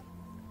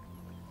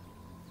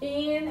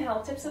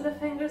 Inhale, tips of the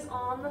fingers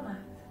on the mat.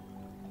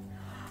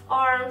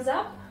 Arms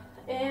up,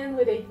 and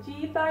with a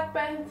deep back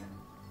bend,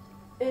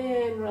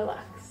 and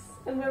relax.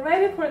 And we're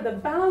ready for the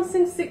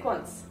bouncing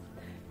sequence.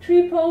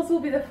 Tree pose will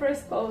be the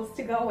first pose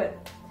to go with.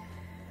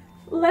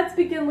 Let's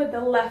begin with the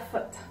left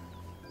foot.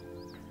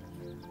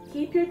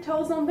 Keep your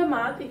toes on the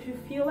mat if you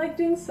feel like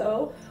doing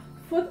so.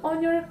 Foot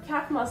on your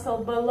calf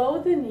muscle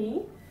below the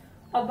knee,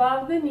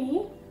 above the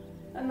knee.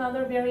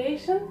 Another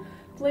variation,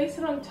 place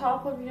it on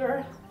top of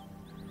your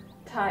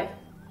thigh.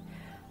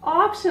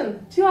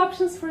 Two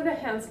options for the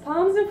hands.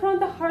 Palms in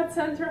front of the heart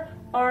center,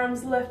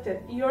 arms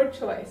lifted. Your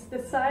choice.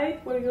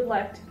 Decide where you'd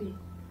like to be.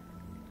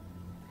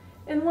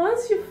 And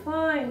once you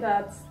find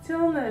that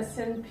stillness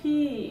and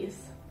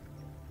peace,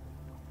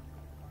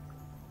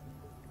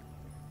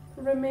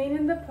 remain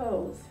in the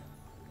pose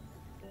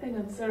and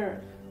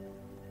observe.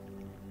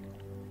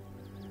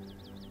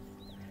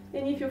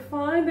 And if you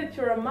find that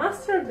you're a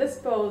master of this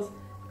pose,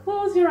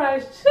 close your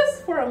eyes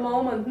just for a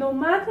moment, no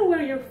matter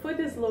where your foot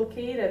is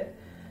located.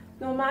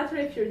 No matter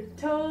if your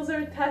toes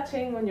are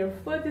touching when your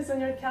foot is on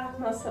your calf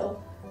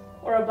muscle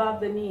or above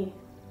the knee.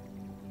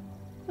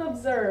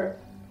 Observe,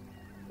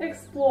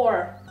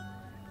 explore,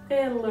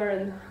 and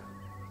learn.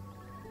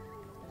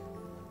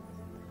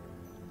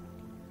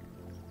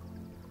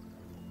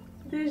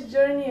 This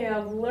journey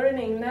of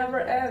learning never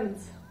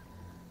ends.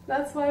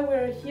 That's why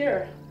we're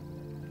here,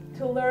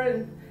 to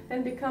learn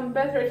and become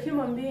better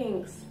human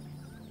beings.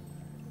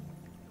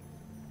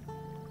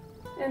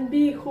 And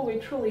be who we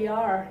truly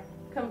are.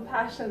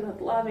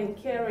 Compassionate, loving,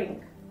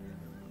 caring.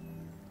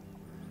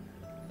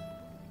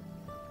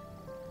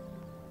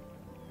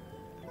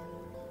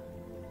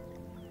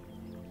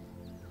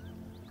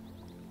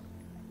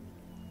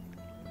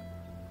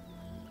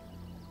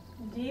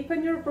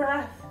 Deepen your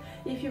breath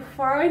if you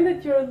find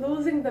that you're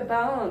losing the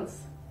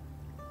balance.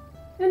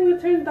 And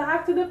return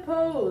back to the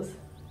pose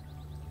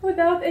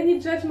without any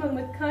judgment,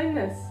 with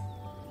kindness.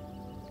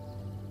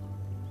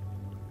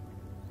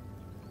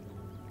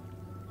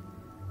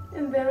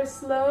 And very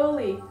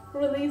slowly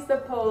release the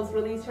pose,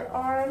 release your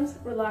arms,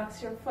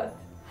 relax your foot.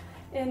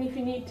 And if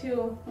you need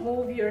to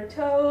move your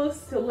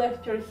toes, to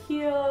lift your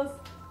heels,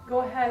 go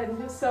ahead and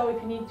do so.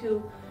 If you need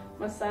to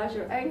massage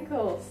your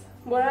ankles,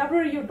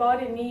 whatever your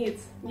body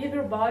needs, give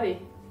your body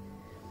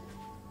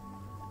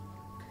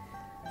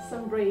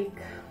some break.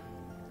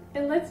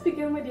 And let's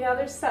begin with the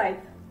other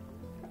side.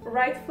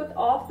 Right foot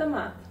off the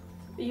mat,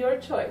 your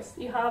choice.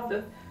 You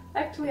have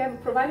actually I'm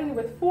providing you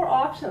with 4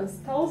 options.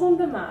 Toes on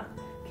the mat,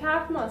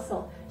 calf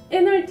muscle,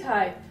 inner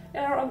thigh,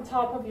 or on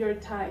top of your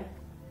thigh.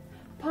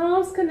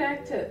 Palms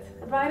connected,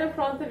 right in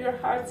front of your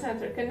heart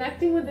center,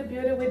 connecting with the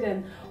beauty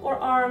within, or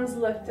arms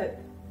lifted.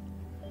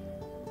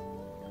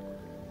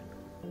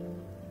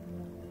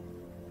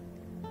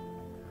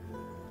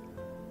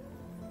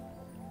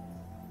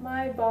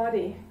 My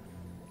body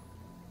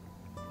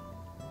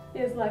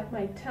is like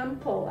my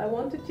temple. I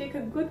want to take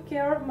a good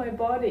care of my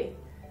body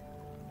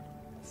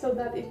so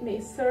that it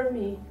may serve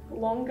me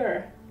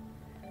longer.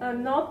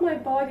 I'm not my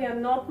body,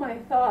 I'm not my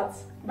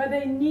thoughts, but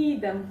I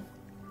need them.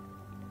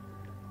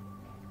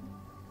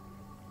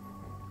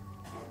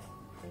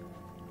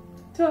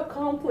 To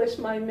accomplish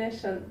my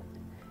mission.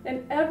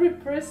 And every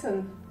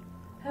person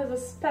has a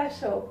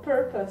special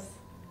purpose.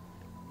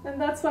 And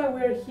that's why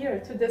we're here,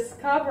 to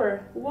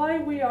discover why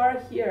we are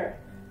here.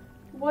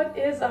 What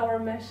is our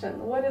mission?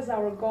 What is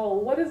our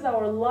goal? What is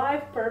our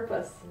life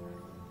purpose?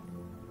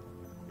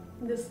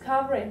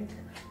 Discovering.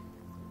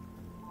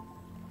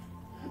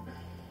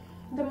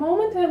 The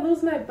moment I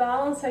lose my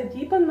balance, I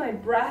deepen my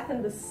breath,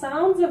 and the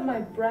sounds of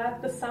my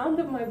breath, the sound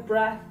of my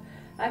breath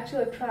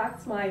actually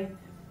attracts my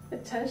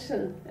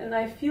attention, and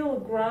I feel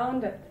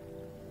grounded.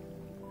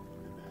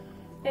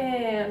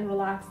 And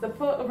relax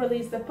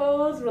release the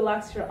pose,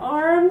 relax your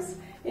arms,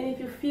 and if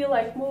you feel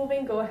like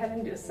moving, go ahead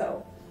and do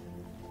so.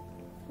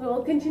 We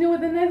will continue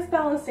with the next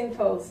balancing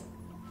pose.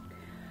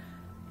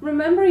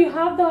 Remember, you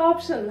have the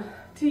option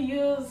to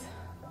use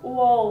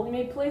wall. You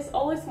may place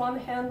always one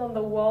hand on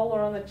the wall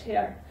or on a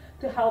chair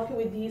to help you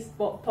with these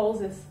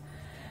poses.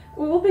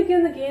 We will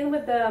begin again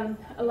with the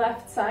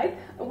left side.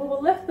 We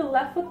will lift the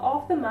left foot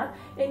off the mat,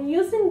 and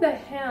using the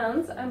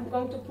hands, I'm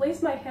going to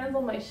place my hands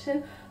on my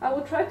shin. I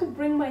will try to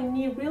bring my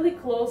knee really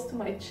close to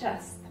my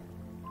chest.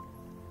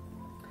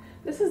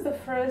 This is the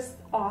first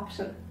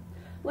option.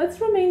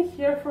 Let's remain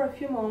here for a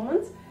few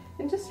moments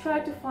and just try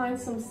to find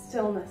some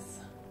stillness.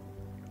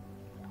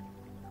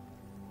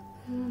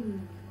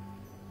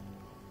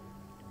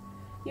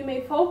 You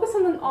may focus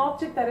on an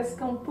object that is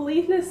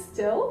completely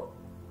still.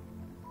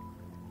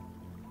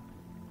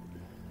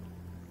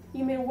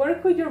 You may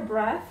work with your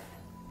breath.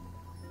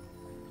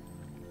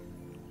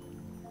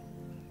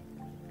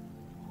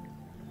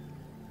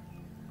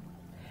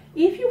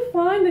 If you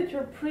find that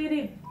you're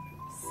pretty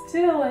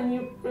still and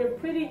you're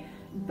pretty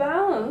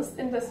balanced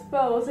in this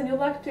pose and you'd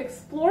like to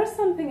explore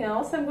something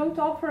else, I'm going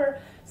to offer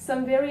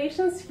some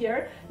variations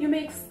here. You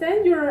may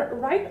extend your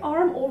right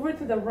arm over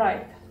to the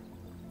right,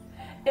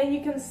 and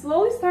you can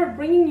slowly start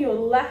bringing your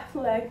left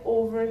leg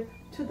over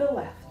to the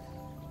left.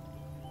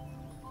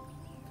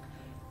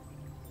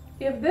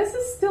 If this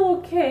is still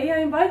okay, I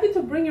invite you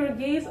to bring your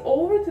gaze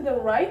over to the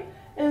right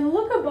and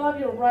look above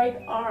your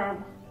right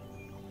arm.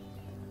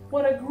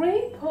 What a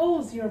great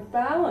pose. You're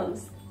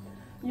balanced.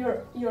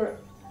 You're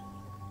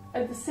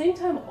at the same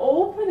time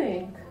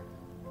opening.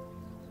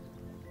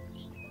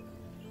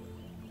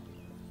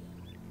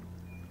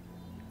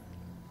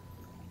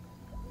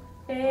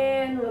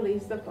 And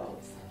release the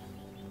pose.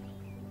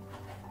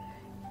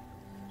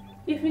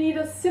 If you need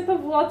a sip of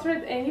water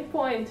at any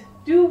point,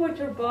 do what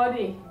your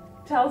body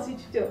tells you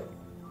to do.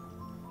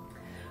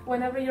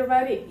 Whenever you're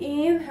ready,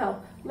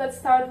 inhale. Let's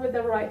start with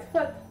the right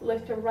foot.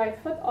 Lift your right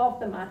foot off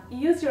the mat.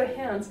 Use your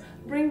hands.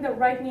 Bring the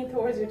right knee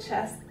towards your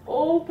chest.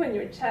 Open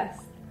your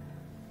chest.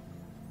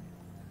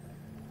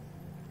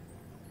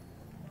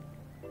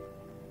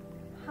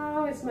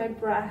 How is my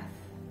breath?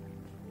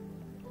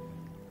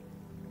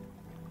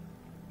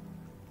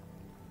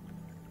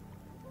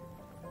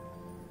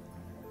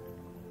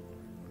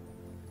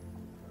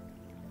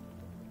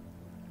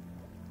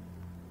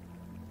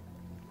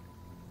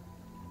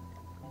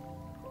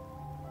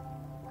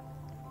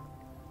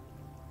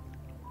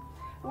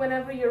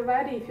 Whenever you're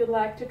ready, if you'd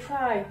like to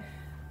try,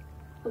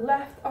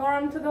 left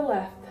arm to the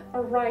left,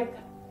 or right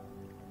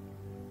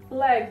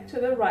leg to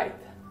the right,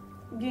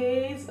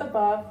 gaze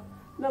above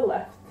the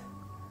left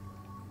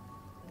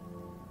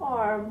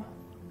arm.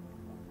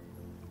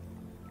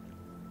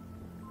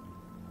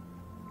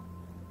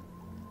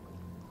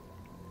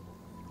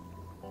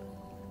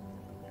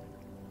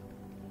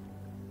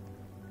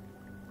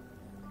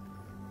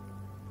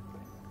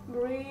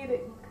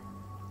 Breathing,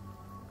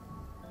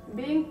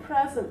 being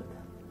present.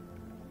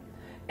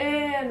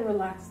 And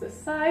relax this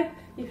side.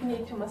 If you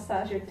need to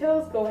massage your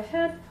toes, go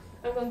ahead.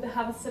 I'm going to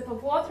have a sip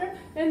of water,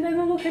 and then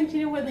we will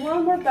continue with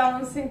one more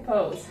balancing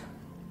pose.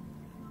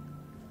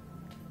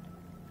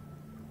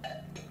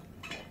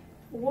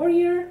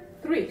 Warrior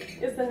 3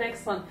 is the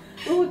next one.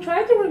 We will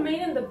try to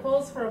remain in the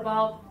pose for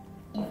about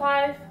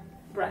 5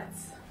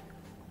 breaths.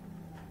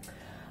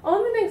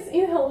 On the next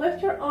inhale,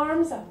 lift your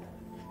arms up.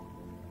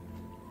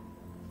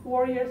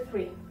 Warrior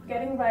 3,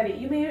 getting ready.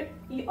 You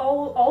may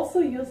also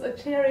use a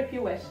chair if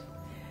you wish.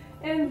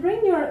 And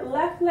bring your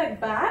left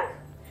leg back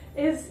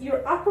as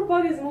your upper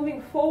body is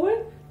moving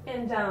forward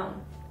and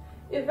down.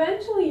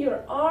 Eventually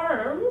your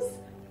arms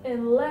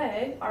and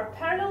leg are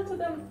parallel to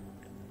them.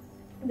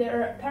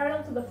 They're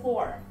parallel to the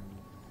floor.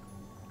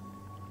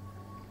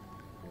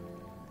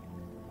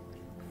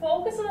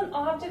 Focus on an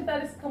object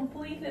that is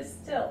completely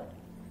still.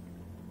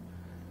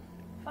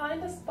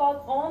 Find a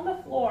spot on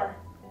the floor,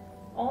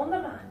 on the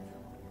mat.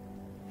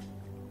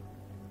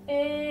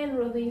 And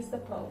release the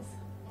pose.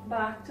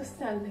 Back to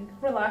standing.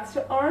 Relax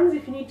your arms.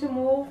 If you need to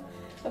move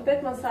a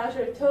bit, massage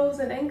your toes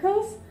and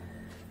ankles.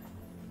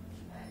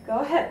 Go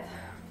ahead.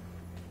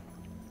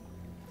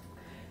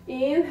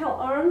 Inhale,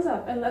 arms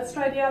up, and let's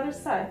try the other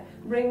side.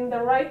 Bring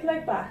the right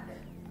leg back.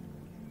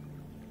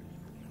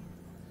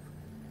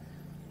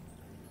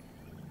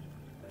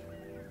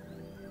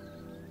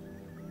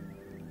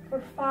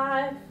 For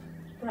 5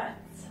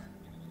 breaths.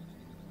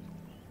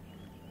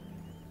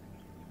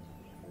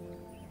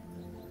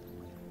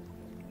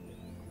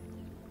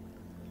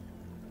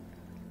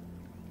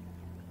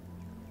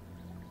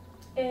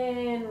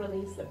 And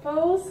release the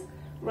pose.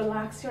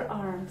 Relax your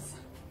arms.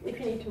 If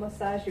you need to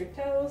massage your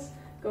toes,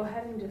 go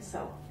ahead and do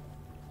so.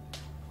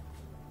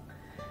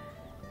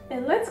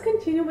 And let's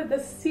continue with the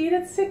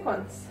seated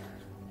sequence.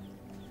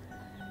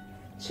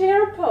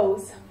 Chair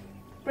pose.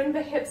 Bring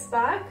the hips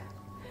back.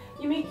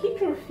 You may keep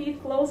your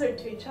feet closer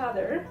to each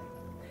other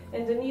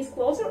and the knees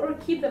closer, or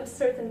keep them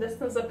certain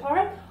distance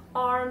apart,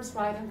 arms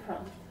right in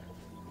front.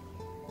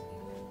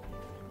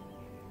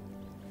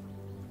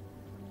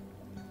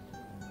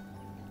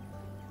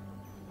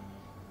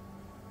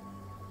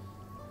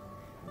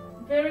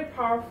 Very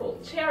powerful.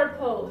 Chair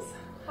pose.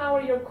 How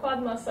are your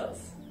quad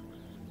muscles?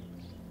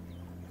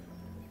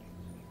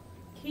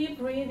 Keep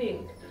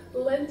breathing,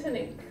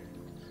 lengthening.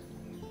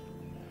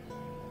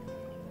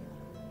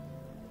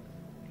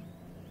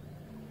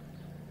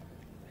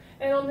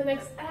 And on the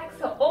next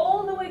exhale,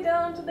 all the way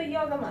down to the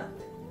yoga mat,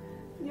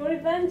 you're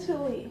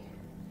eventually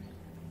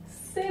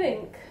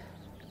sitting.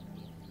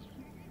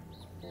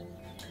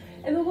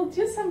 And we will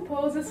do some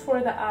poses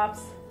for the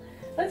abs.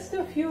 Let's do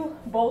a few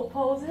boat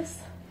poses.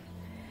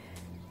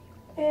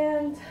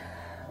 And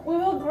we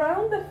will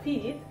ground the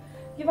feet,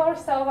 give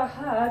ourselves a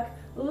hug,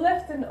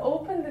 lift and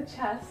open the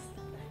chest.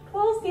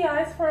 Close the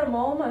eyes for a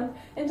moment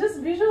and just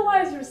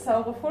visualize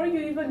yourself, before you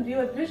even do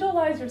it,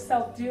 visualize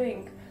yourself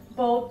doing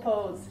boat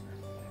pose.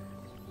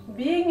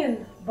 Being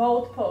in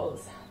boat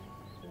pose.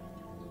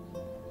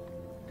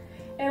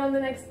 And on the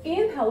next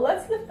inhale,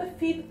 let's lift the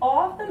feet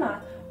off the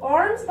mat,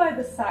 arms by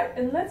the side,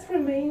 and let's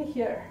remain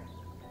here.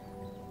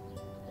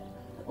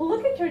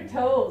 Look at your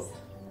toes.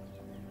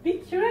 Be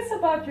curious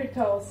about your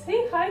toes.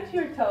 Say hi to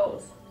your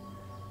toes.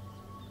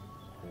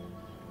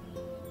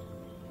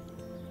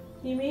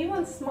 You may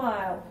even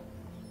smile.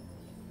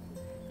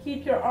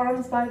 Keep your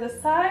arms by the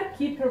side.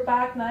 Keep your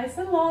back nice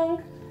and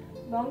long.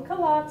 Don't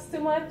collapse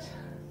too much.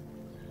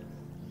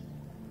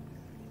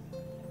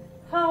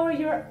 How are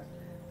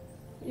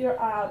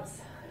your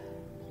abs?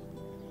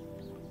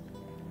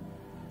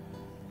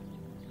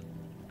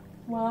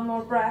 One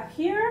more breath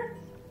here.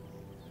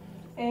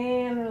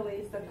 And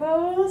release the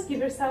pose. Give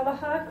yourself a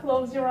hug.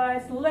 Close your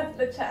eyes. Lift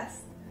the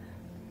chest.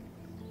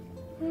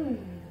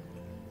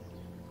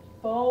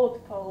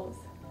 Boat pose.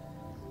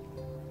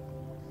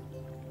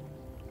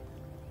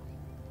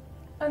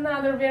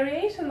 Another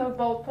variation of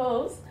boat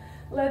pose.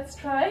 Let's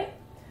try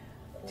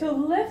to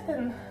lift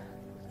and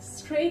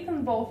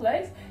straighten both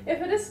legs.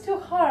 If it is too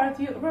hard,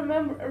 you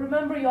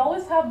remember you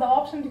always have the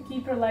option to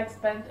keep your legs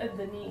bent at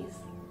the knees.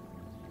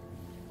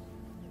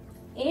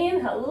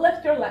 Inhale,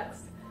 lift your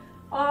legs.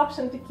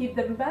 Option to keep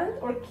them bent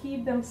or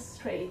keep them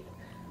straight.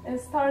 And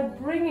start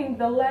bringing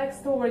the legs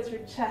towards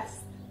your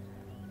chest.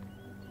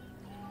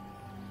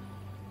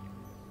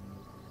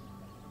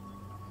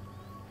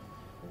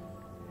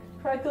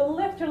 Try to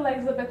lift your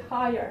legs a bit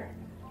higher.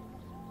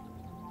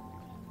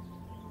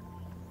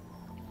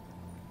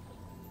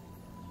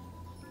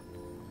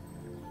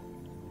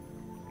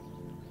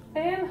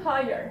 And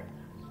higher.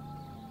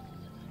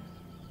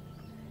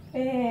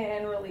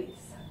 And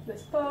release.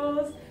 This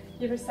pose.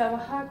 Give yourself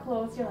a hug.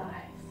 Close your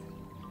eyes.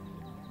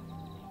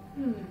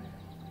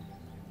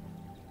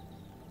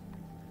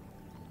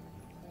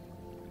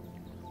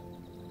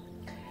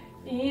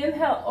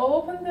 Inhale,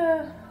 open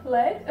the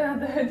leg,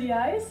 the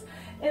eyes.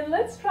 And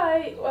let's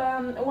try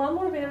one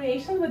more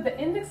variation with the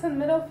index and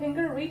middle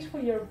finger. Reach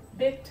for your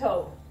big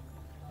toe,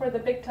 for the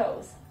big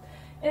toes.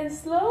 And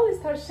slowly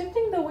start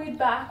shifting the weight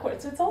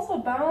backwards. So it's also a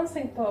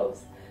balancing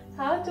pose.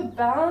 How to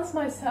balance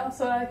myself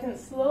so I can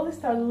slowly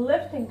start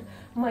lifting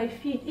my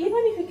feet. Even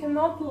if you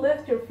cannot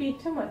lift your feet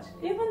too much,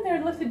 even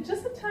they're lifted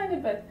just a tiny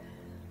bit,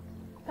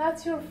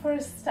 that's your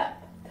first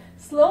step.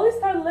 Slowly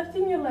start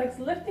lifting your legs,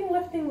 lifting,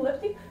 lifting,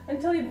 lifting,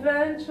 until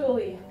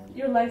eventually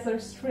your legs are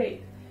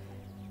straight.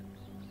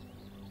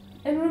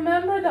 And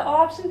remember the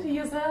option to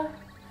use a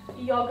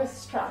yoga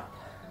strap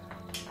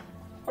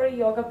or a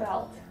yoga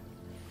belt.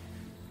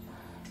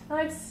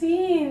 I've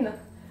seen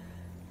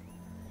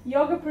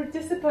yoga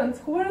participants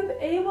who weren't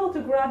able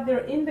to grab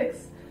their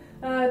index,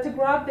 to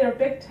grab their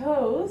big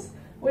toes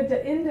with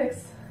the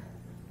index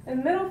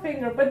and middle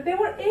finger, but they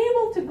were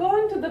able to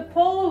go into the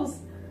pose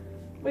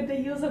with the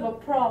use of a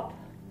prop,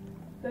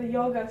 the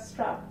yoga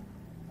strap.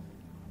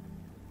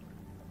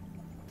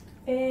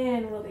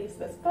 And release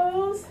this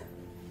pose.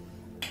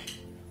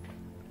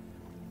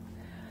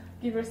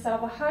 Give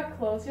yourself a hug,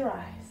 close your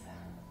eyes.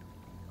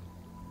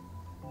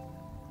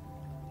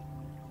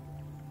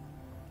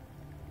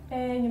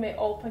 And you may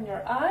open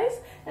your eyes,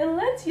 and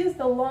let's use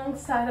the long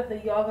side of the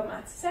yoga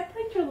mat.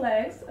 Separate your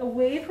legs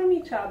away from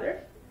each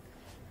other.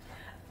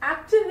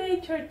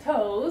 Activate your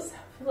toes,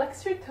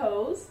 flex your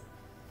toes.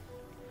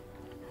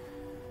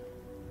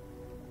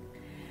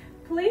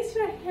 place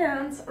your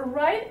hands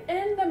right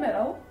in the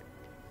middle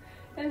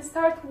and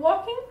start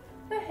walking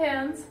the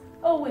hands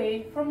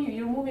away from you.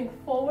 You're moving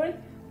forward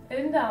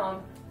and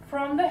down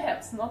from the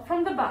hips, not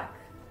from the back,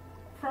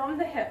 from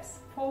the hips,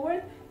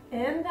 forward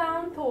and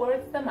down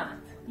towards the mat.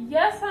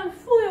 Yes, I'm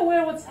fully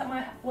aware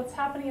what's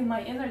happening in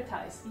my inner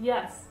thighs.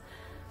 Yes,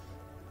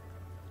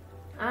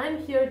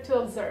 I'm here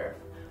to observe.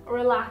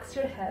 Relax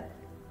your head.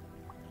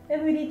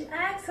 And with each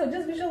exhale,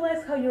 just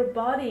visualize how your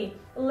body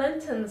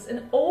lengthens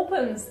and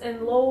opens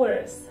and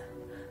lowers.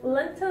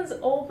 Lengthens,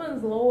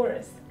 opens,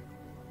 lowers.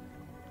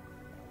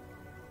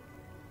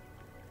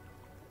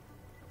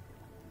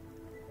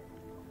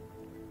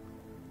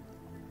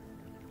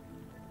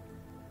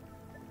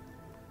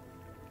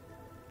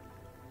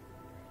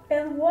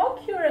 And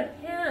walk your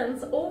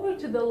hands over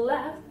to the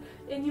left,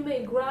 and you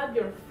may grab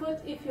your foot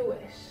if you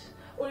wish.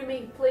 Or you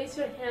may place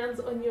your hands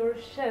on your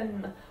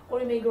shin, or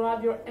you may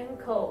grab your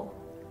ankle.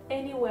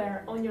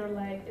 Anywhere on your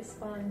leg is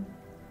fine.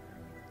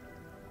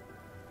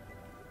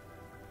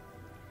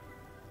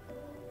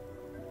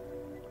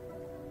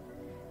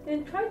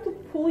 And try to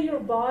pull your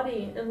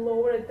body and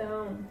lower it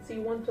down. So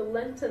you want to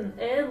lengthen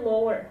and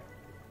lower.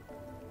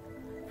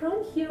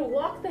 From here,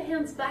 walk the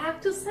hands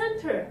back to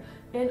center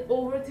and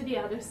over to the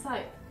other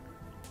side.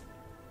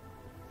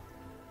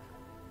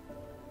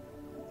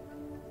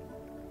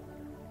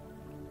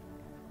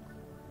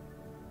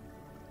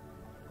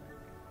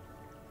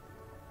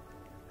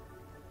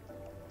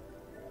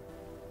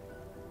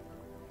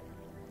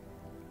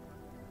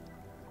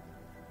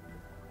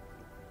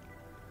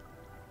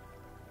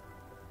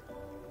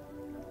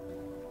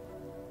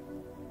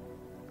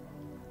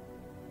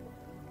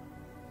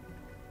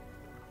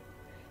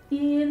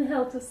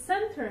 Inhale to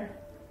center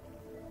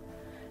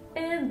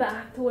and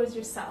back towards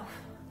yourself.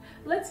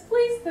 Let's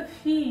place the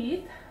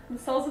feet, the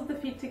soles of the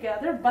feet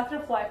together,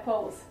 butterfly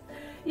pose.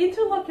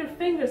 Interlock your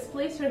fingers,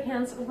 place your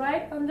hands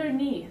right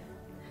underneath.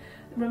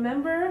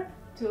 Remember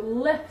to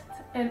lift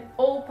and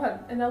open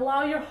and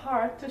allow your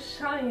heart to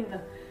shine.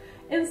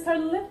 And start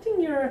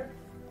lifting your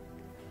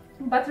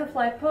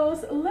butterfly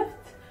pose.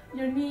 Lift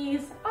your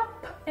knees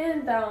up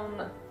and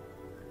down,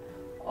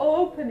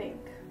 opening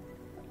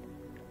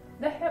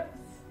the hips,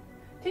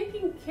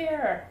 taking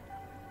care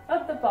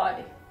of the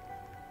body.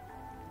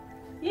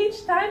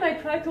 Each time I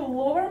try to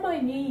lower my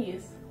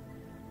knees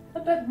a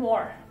bit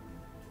more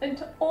and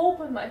to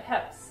open my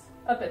hips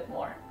a bit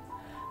more.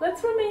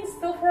 Let's remain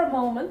still for a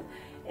moment,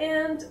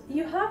 and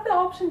you have the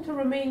option to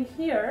remain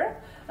here.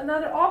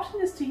 Another option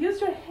is to use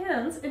your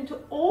hands and to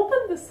open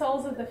the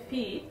soles of the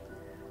feet,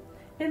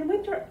 and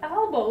with your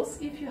elbows,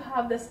 if you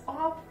have this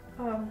up,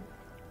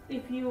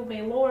 if you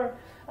may lower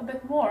a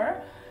bit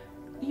more,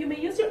 you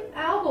may use your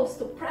elbows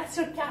to press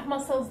your calf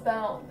muscles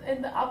down,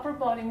 and the upper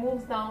body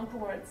moves down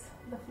towards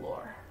the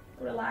floor.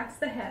 Relax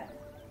the head.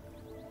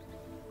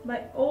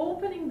 By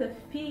opening the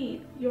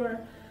feet, you're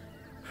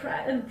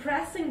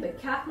pressing the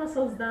calf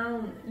muscles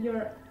down,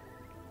 you're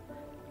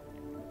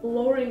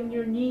lowering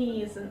your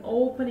knees and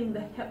opening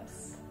the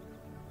hips.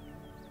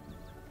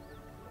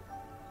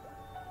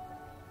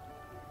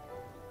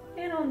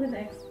 And on the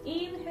next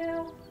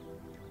inhale,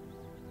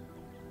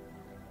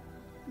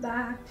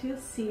 back to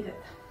seated.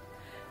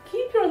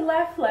 Keep your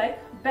left leg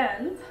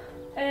bent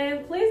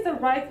and place the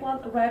right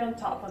one right on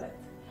top of it.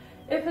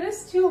 If it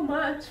is too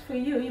much for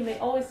you, you may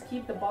always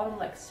keep the bottom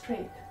leg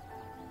straight.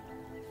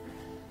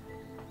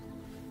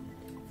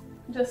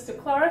 Just to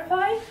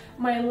clarify,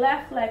 my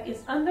left leg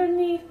is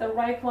underneath, the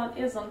right one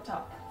is on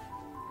top.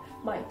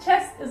 My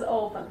chest is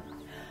open.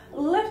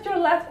 Lift your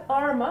left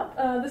arm up,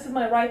 this is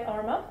my right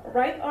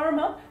arm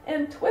up,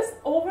 and twist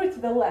over to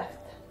the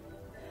left.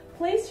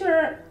 Place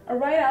your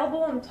right elbow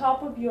on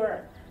top of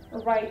your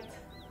right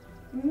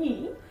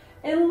knee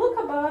and look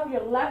above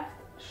your left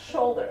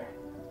shoulder.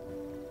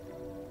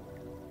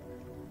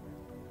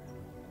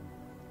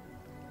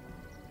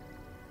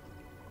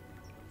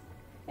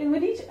 And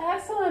with each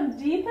exhale, I'm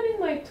deepening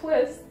my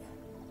twist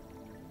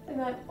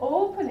and I'm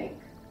opening.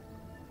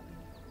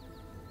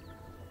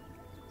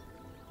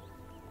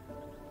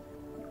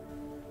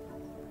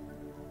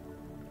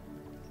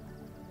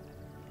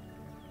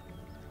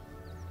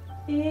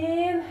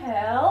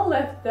 Inhale,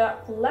 lift the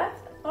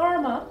left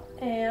arm up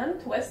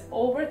and twist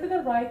over to the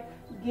right.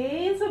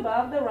 Gaze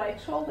above the right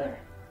shoulder.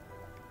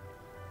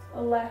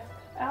 Left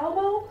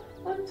elbow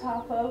on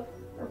top of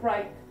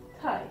right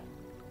thigh.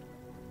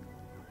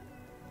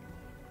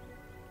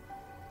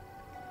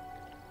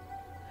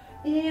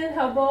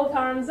 Inhale, both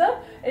arms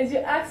up. As you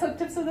exhale,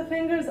 tips of the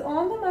fingers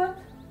on the mat.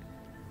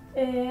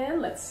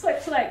 And let's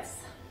switch legs.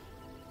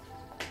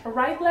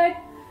 Right leg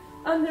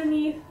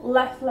underneath,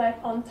 left leg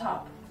on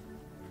top.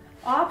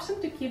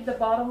 Option to keep the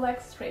bottom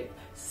leg straight.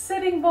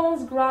 Sitting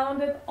bones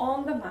grounded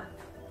on the mat.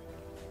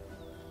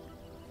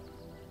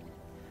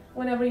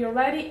 Whenever you're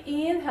ready,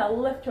 inhale,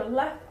 lift your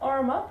left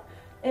arm up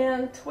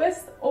and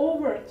twist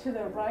over to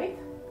the right,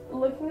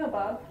 looking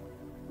above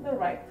the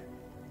right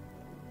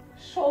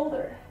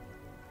shoulder.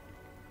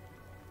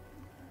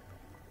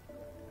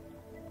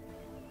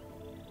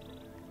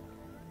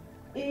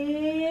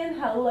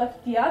 Inhale,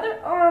 lift the other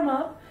arm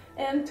up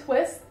and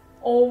twist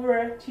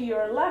over to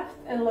your left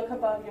and look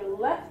above your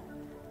left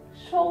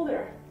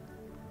shoulder.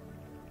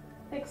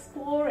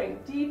 Exploring,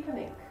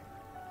 deepening.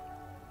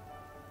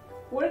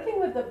 Working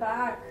with the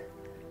back,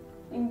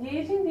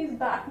 engaging these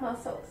back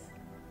muscles.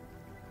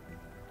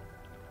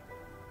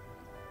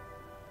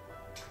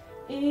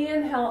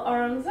 Inhale,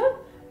 arms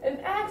up, and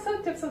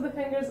exhale, tips of the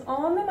fingers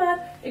on the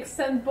mat.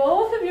 Extend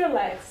both of your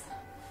legs.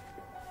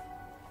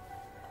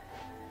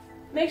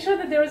 Make sure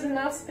that there is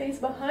enough space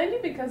behind you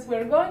because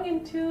we're going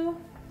into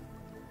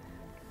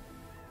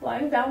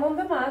lying down on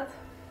the mat.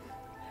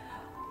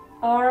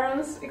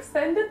 Arms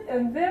extended,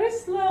 and very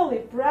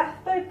slowly, breath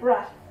by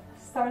breath,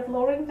 start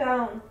lowering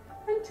down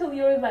until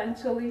you're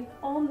eventually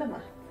on the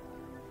mat.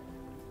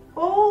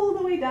 All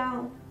the way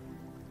down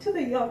to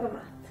the yoga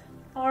mat.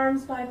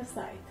 Arms by the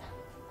side.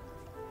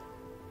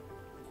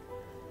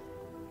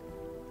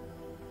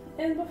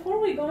 And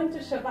before we go into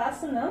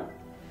Shavasana,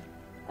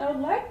 I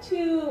would like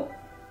to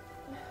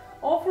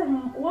offer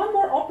one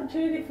more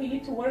opportunity for you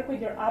to work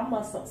with your ab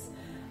muscles.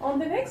 On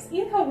the next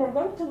inhale, we're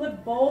going to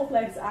lift both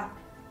legs up.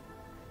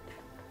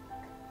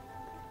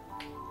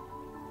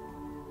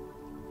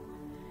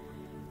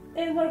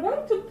 And we're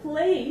going to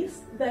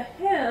place the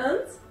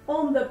hands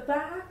on the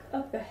back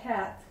of the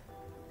head.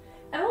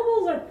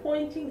 Elbows are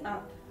pointing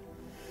up.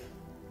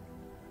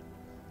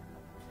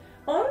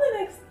 On the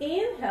next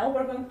inhale,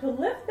 we're going to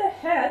lift the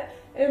head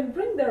and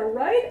bring the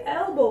right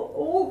elbow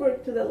over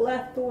to the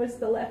left, towards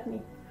the left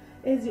knee.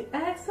 As you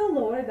exhale,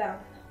 lower down.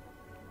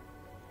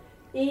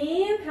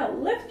 Inhale,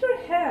 lift your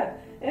head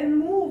and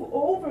move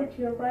over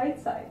to your right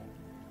side.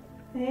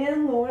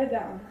 And lower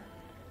down.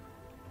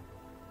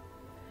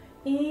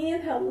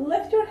 Inhale,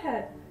 lift your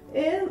head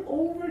and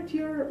over to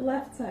your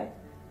left side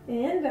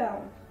and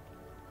down.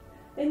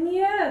 And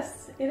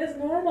yes, it is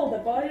normal, the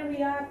body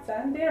reacts.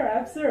 I'm there,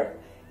 observe.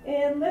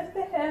 And lift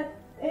the head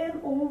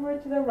and over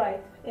to the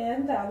right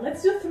and down.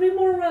 Let's do 3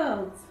 more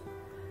rounds.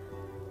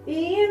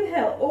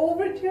 Inhale,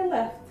 over to your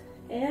left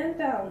and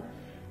down.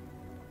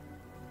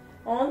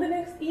 On the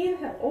next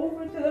inhale,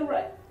 over to the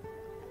right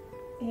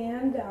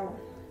and down.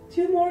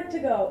 2 more to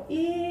go.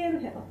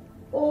 Inhale,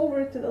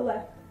 over to the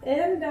left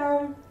and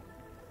down.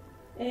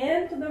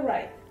 And to the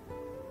right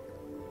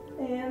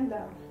and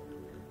down.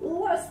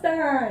 Last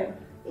time.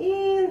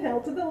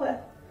 Inhale to the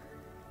left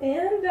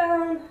and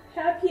down.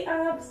 Happy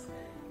abs.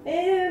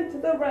 And to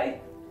the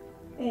right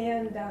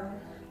and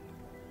down.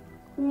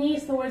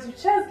 Knees towards your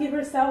chest. Give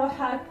yourself a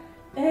hug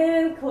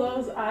and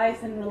close eyes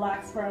and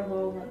relax for a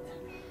moment.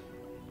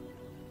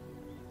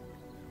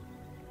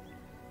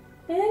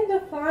 And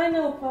the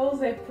final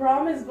pose I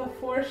promised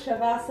before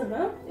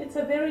Shavasana. It's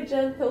a very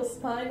gentle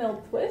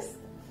spinal twist.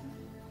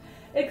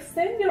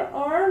 Extend your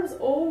arms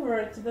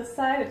over to the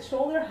side at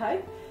shoulder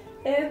height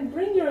and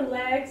bring your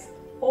legs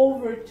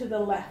over to the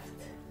left.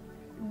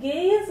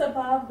 Gaze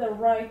above the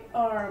right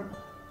arm.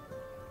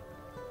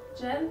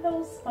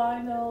 Gentle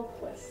spinal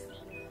twist.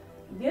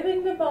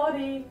 Giving the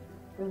body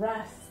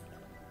rest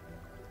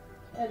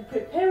and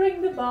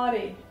preparing the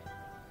body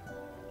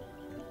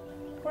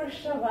for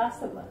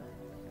Shavasana.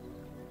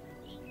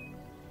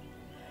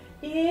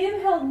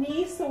 Inhale,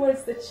 knees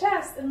towards the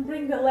chest and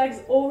bring the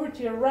legs over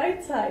to your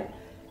right side.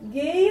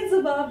 Gaze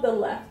above the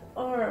left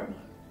arm.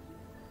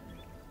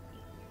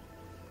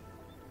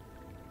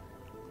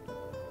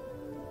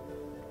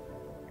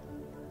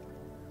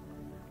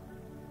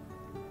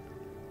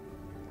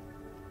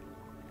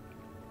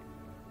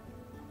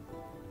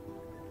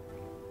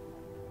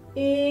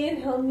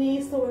 Inhale,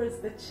 knees towards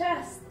the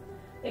chest.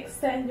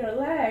 Extend your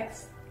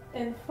legs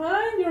and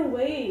find your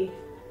way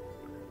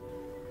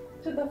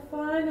to the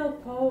final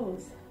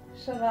pose,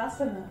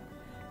 Shavasana.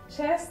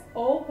 Chest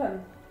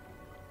open.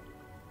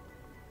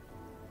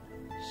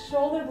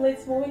 Shoulder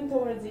blades moving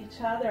towards each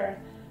other.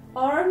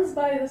 Arms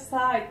by the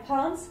side,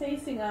 palms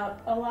facing out.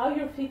 Allow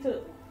your feet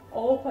to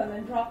open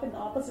and drop in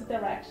opposite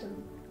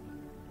direction.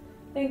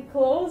 And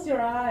close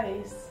your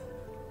eyes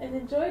and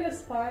enjoy the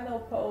spinal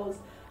pose.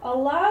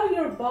 Allow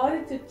your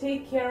body to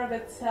take care of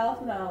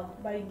itself now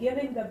by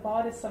giving the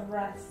body some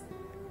rest.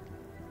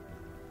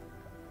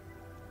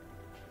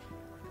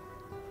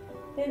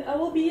 And I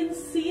will be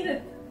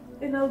seated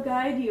and I'll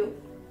guide you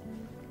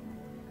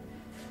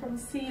from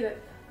seated.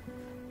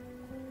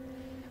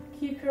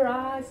 Keep your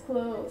eyes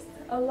closed.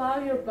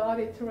 Allow your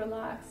body to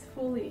relax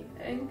fully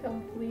and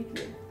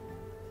completely.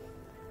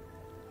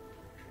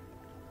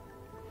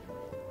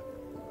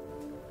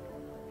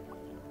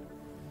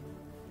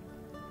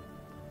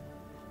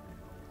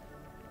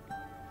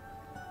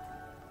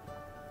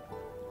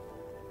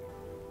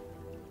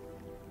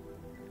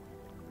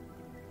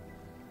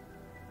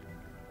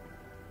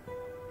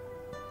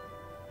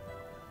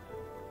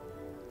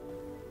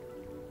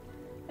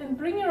 And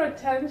bring your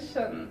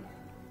attention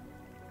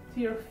to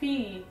your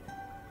feet.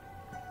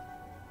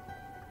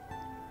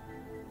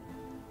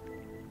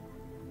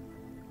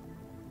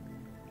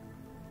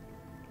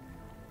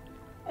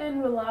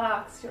 And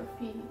relax your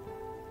feet.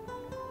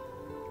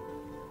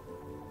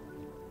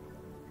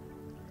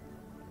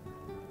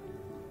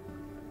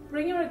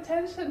 Bring your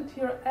attention to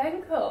your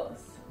ankles.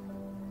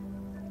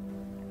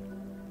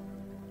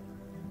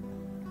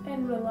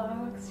 and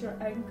relax your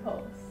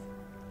ankles.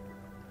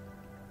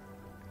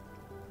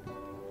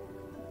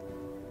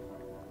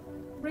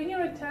 Bring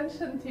your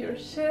attention to your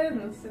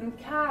shins and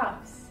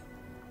calves.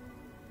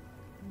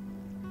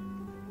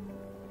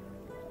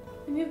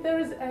 And if there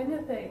is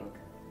anything,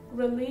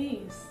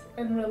 release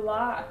and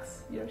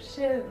relax your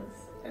shins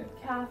and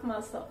calf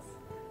muscles.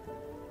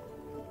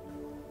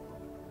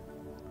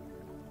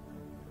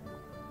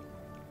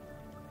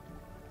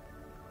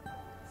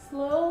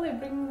 Slowly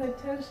bringing the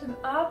attention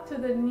up to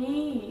the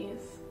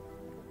knees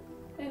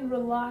and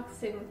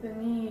relaxing the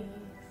knees.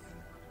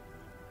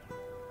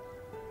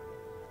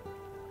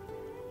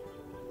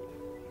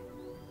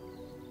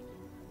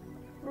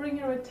 Bring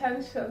your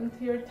attention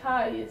to your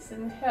thighs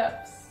and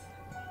hips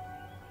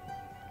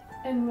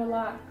and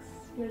relax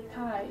your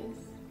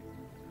thighs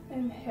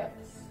and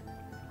hips.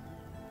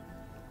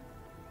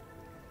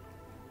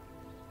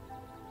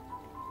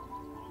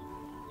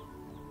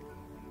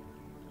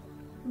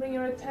 Bring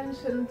your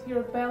attention to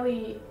your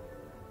belly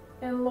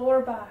and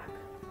lower back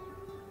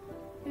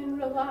and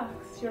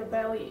relax your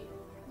belly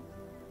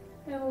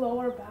and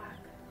lower back.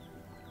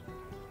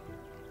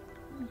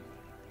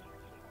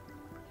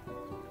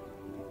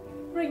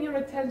 Bring your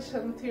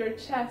attention to your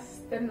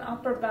chest and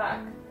upper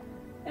back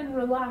and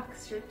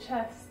relax your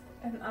chest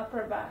and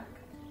upper back.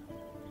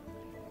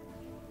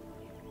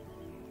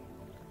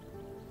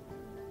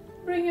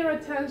 Bring your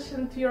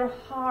attention to your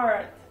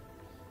heart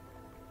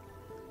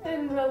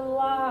and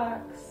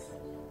relax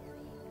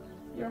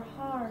your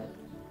heart.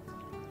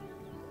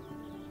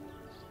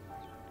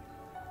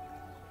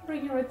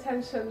 Bring your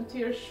attention to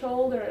your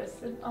shoulders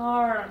and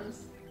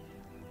arms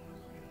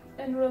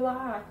and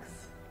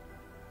relax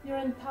your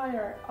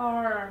entire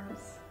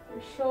arms,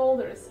 your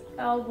shoulders,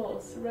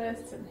 elbows,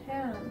 wrists, and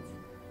hands.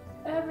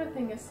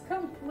 Everything is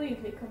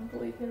completely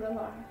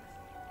relaxed.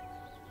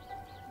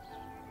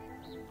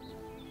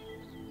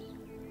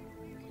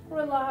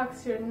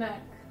 Relax your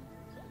neck.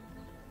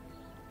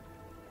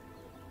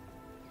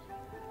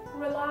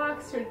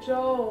 Relax your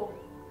jaw,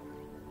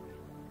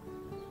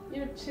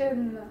 your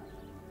chin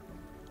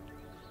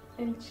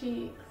and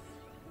cheeks.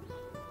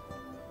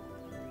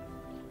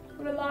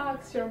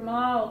 Relax your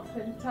mouth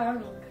and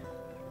tongue.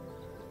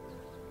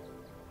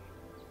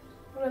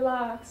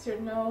 Relax your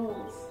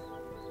nose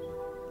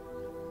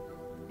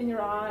and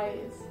your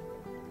eyes.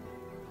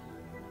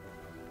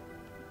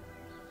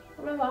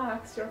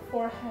 Relax your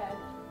forehead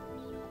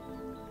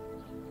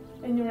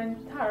and your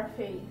entire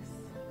face.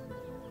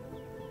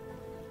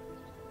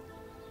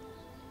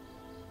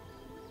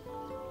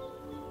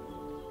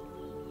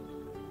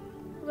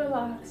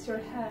 Relax your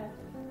head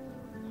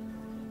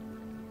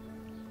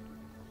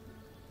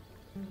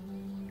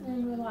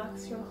and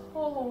relax your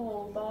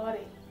whole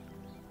body.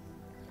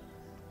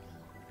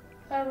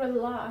 I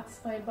relax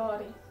my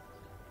body.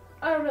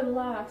 I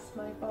relax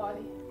my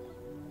body.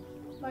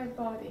 My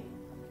body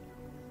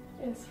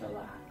is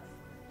relaxed.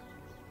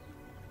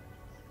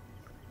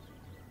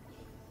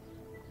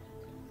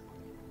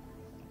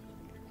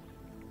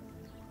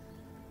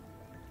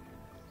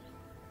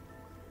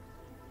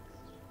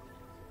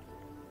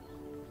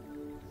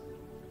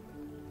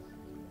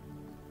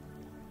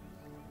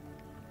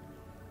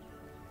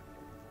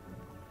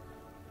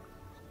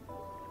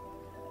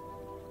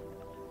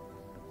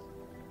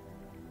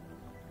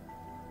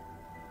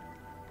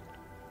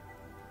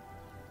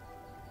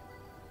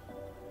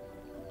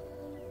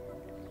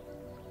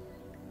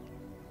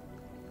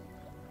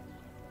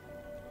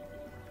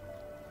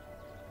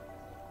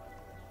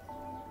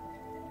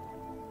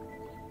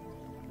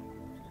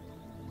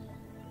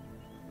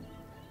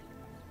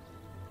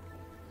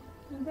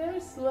 And very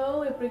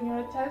slowly bring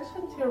your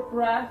attention to your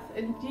breath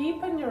and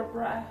deepen your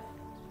breath.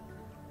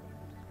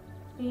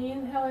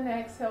 Inhale and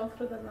exhale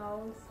through the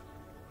nose.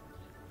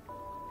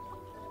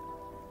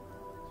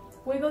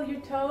 Wiggle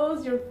your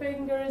toes, your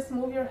fingers,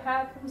 move your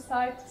head from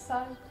side to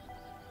side.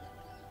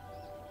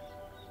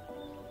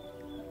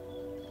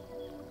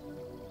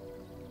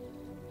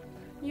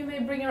 You may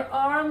bring your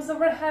arms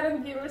overhead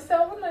and give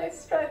yourself a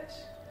nice stretch.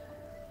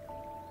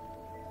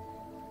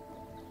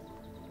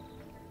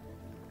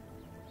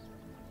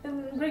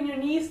 And bring your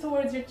knees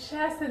towards your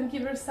chest and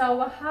give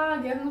yourself a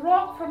hug and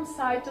rock from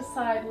side to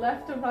side,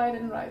 left to right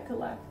and right to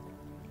left.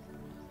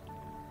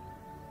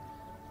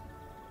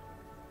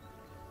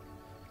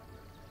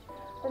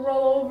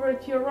 Roll over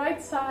to your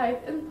right side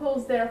and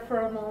pose there for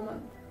a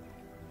moment.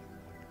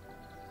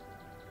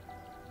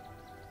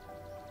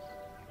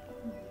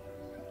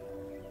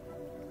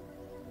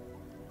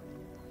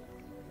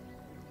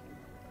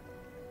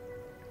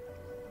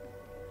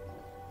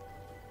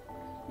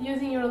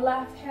 Using your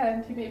left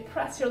hand, you may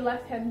press your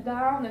left hand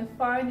down and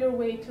find your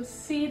way to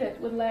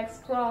seated with legs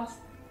crossed.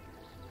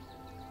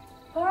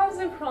 Palms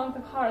in front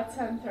of heart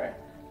center,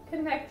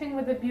 connecting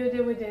with the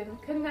beauty within,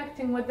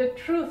 connecting with the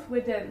truth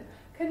within,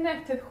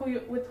 connected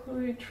with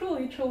who you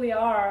truly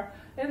are,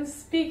 and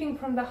speaking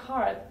from the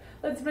heart.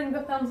 Let's bring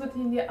the thumbs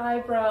between the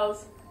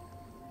eyebrows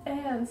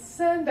and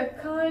send a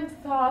kind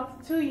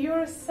thought to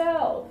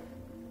yourself.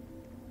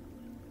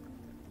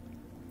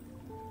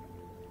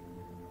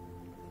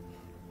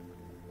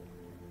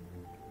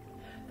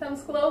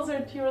 Thumbs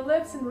closer to your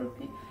lips and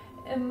repeat.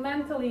 And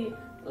mentally,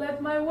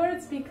 let my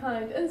words be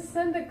kind, and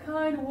send a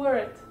kind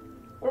word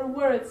or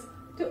words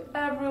to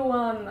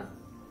everyone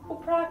who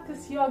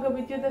practiced yoga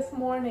with you this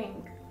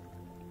morning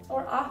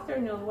or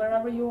afternoon,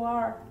 wherever you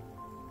are.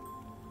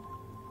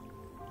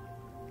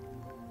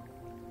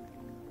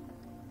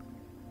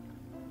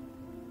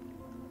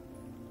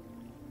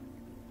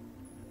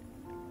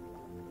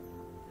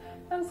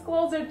 Thumbs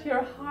closer to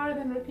your heart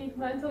and repeat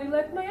mentally,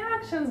 let my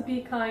actions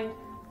be kind,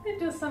 and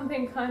do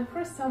something kind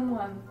for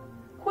someone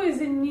who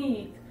is in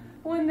need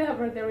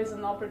whenever there is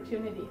an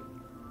opportunity.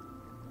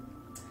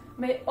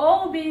 May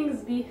all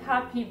beings be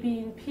happy, be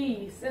in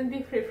peace, and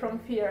be free from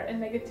fear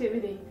and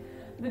negativity.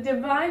 The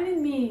divine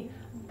in me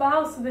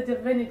bows to the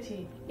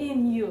divinity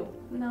in you.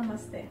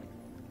 Namaste.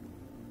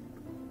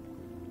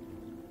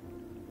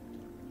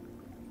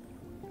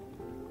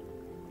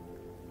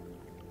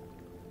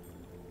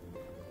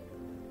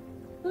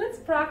 Let's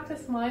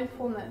practice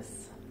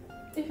mindfulness.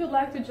 If you'd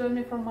like to join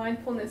me for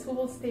mindfulness, we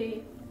will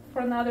stay for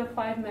another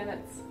 5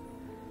 minutes.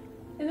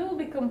 And it will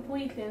be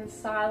completely in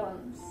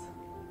silence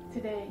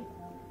today.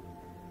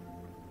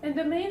 And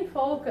the main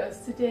focus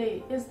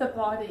today is the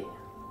body,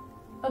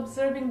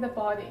 observing the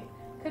body,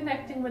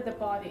 connecting with the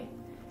body.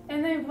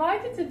 And I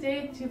invite you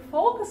today to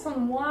focus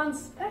on one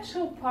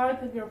special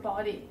part of your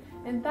body,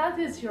 and that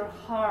is your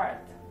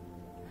heart.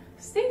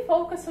 Stay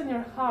focused on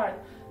your heart,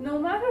 no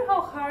matter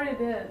how hard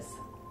it is.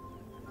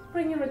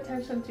 Bring your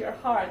attention to your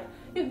heart.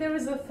 If there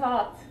is a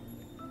thought,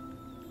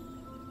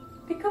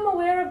 become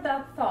aware of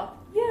that thought.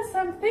 Yes,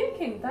 I'm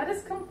thinking. That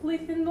is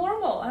completely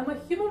normal. I'm a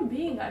human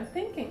being. I'm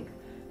thinking.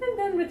 And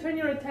then return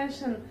your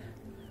attention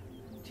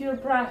to your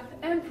breath,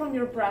 and from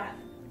your breath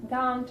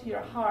down to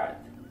your heart.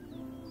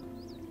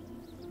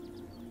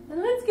 And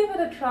let's give it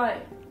a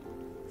try.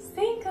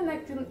 Staying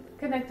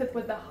connected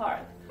with the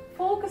heart,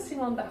 focusing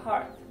on the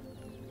heart.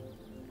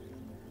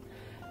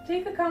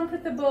 Take a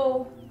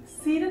comfortable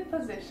seated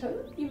position.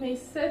 You may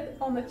sit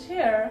on a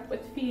chair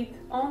with feet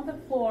on the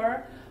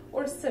floor,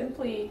 or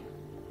simply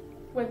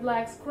with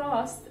legs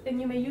crossed, and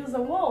you may use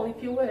a wall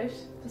if you wish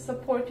to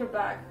support your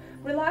back.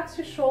 Relax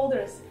your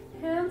shoulders,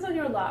 hands on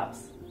your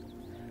laps.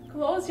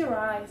 Close your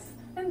eyes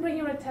and bring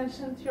your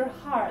attention to your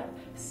heart.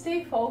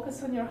 Stay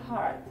focused on your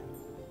heart.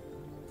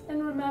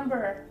 And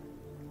remember,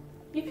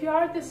 if you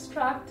are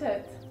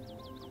distracted,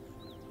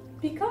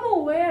 become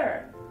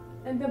aware.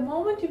 And the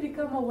moment you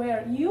become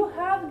aware, you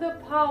have the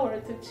power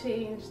to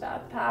change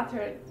that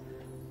pattern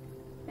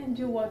and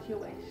do what you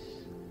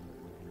wish.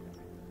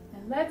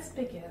 And let's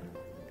begin.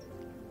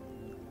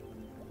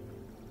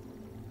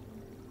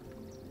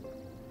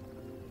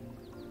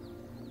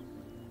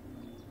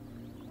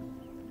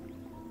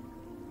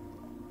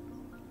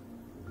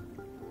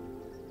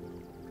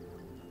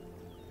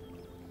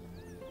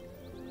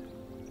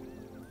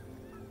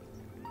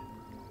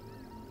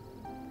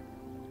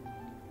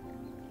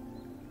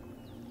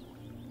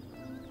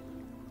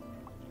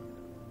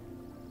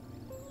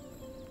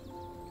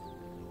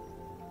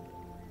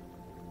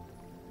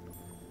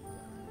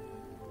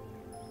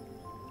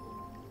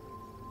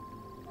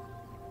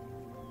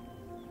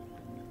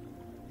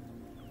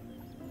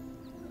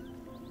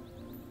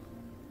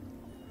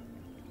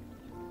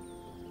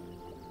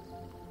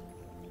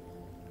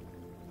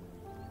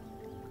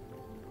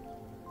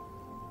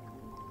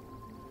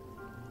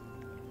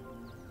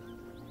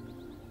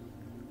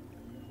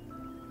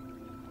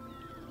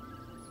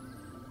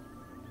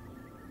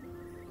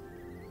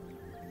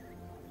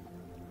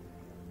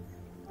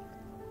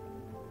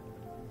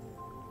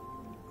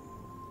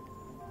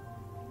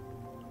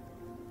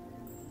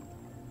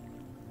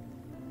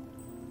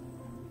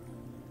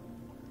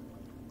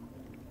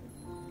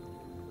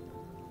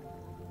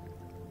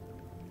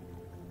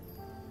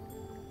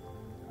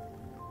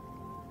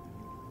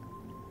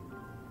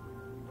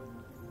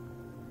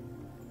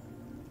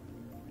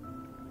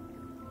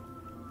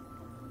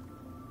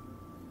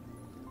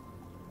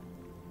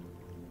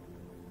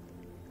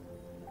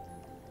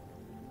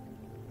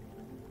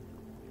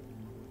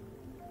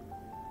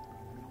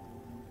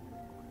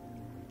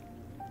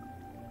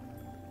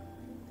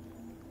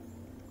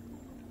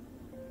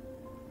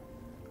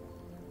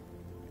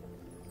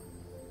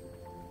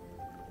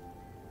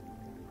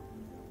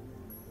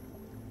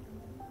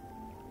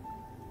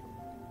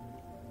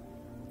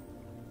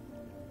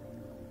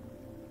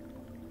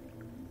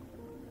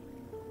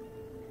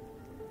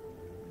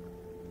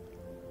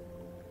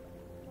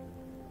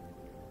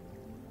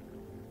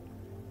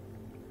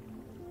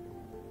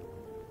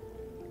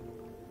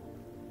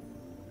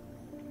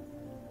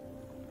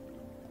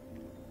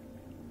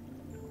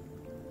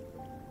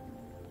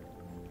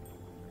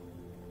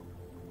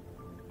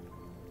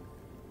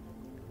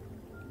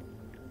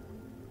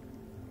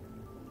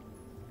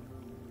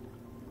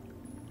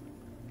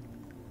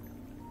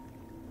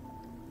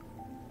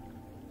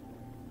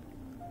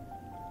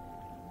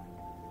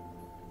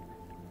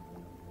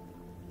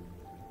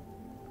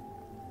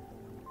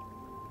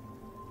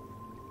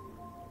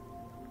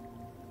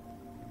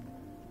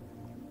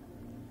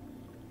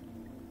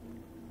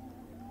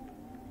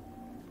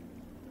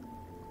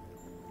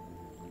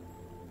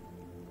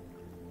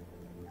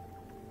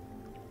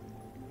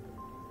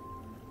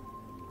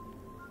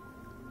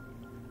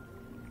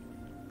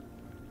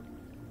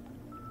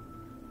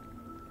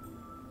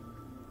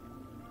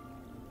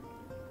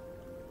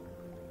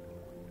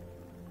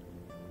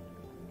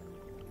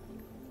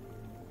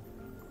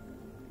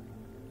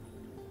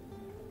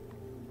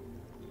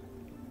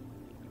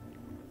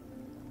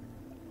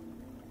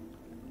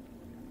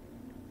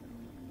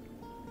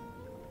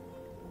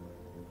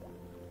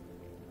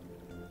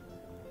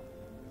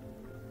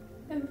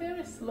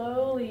 very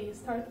slowly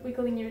start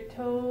wiggling your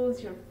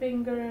toes, your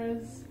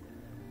fingers,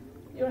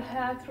 your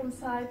head from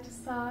side to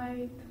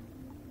side.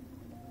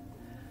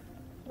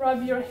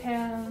 Rub your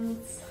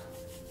hands.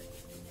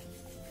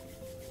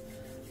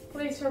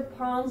 Place your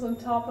palms on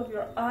top of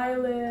your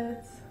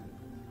eyelids.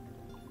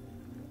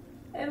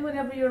 And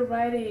whenever you're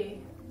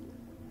ready,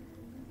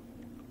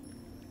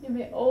 you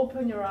may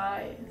open your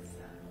eyes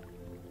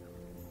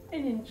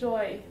and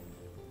enjoy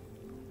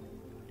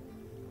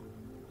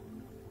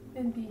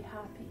and be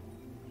happy.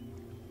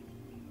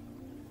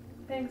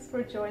 Thanks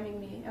for joining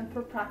me and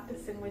for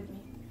practicing with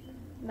me.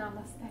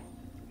 Namaste.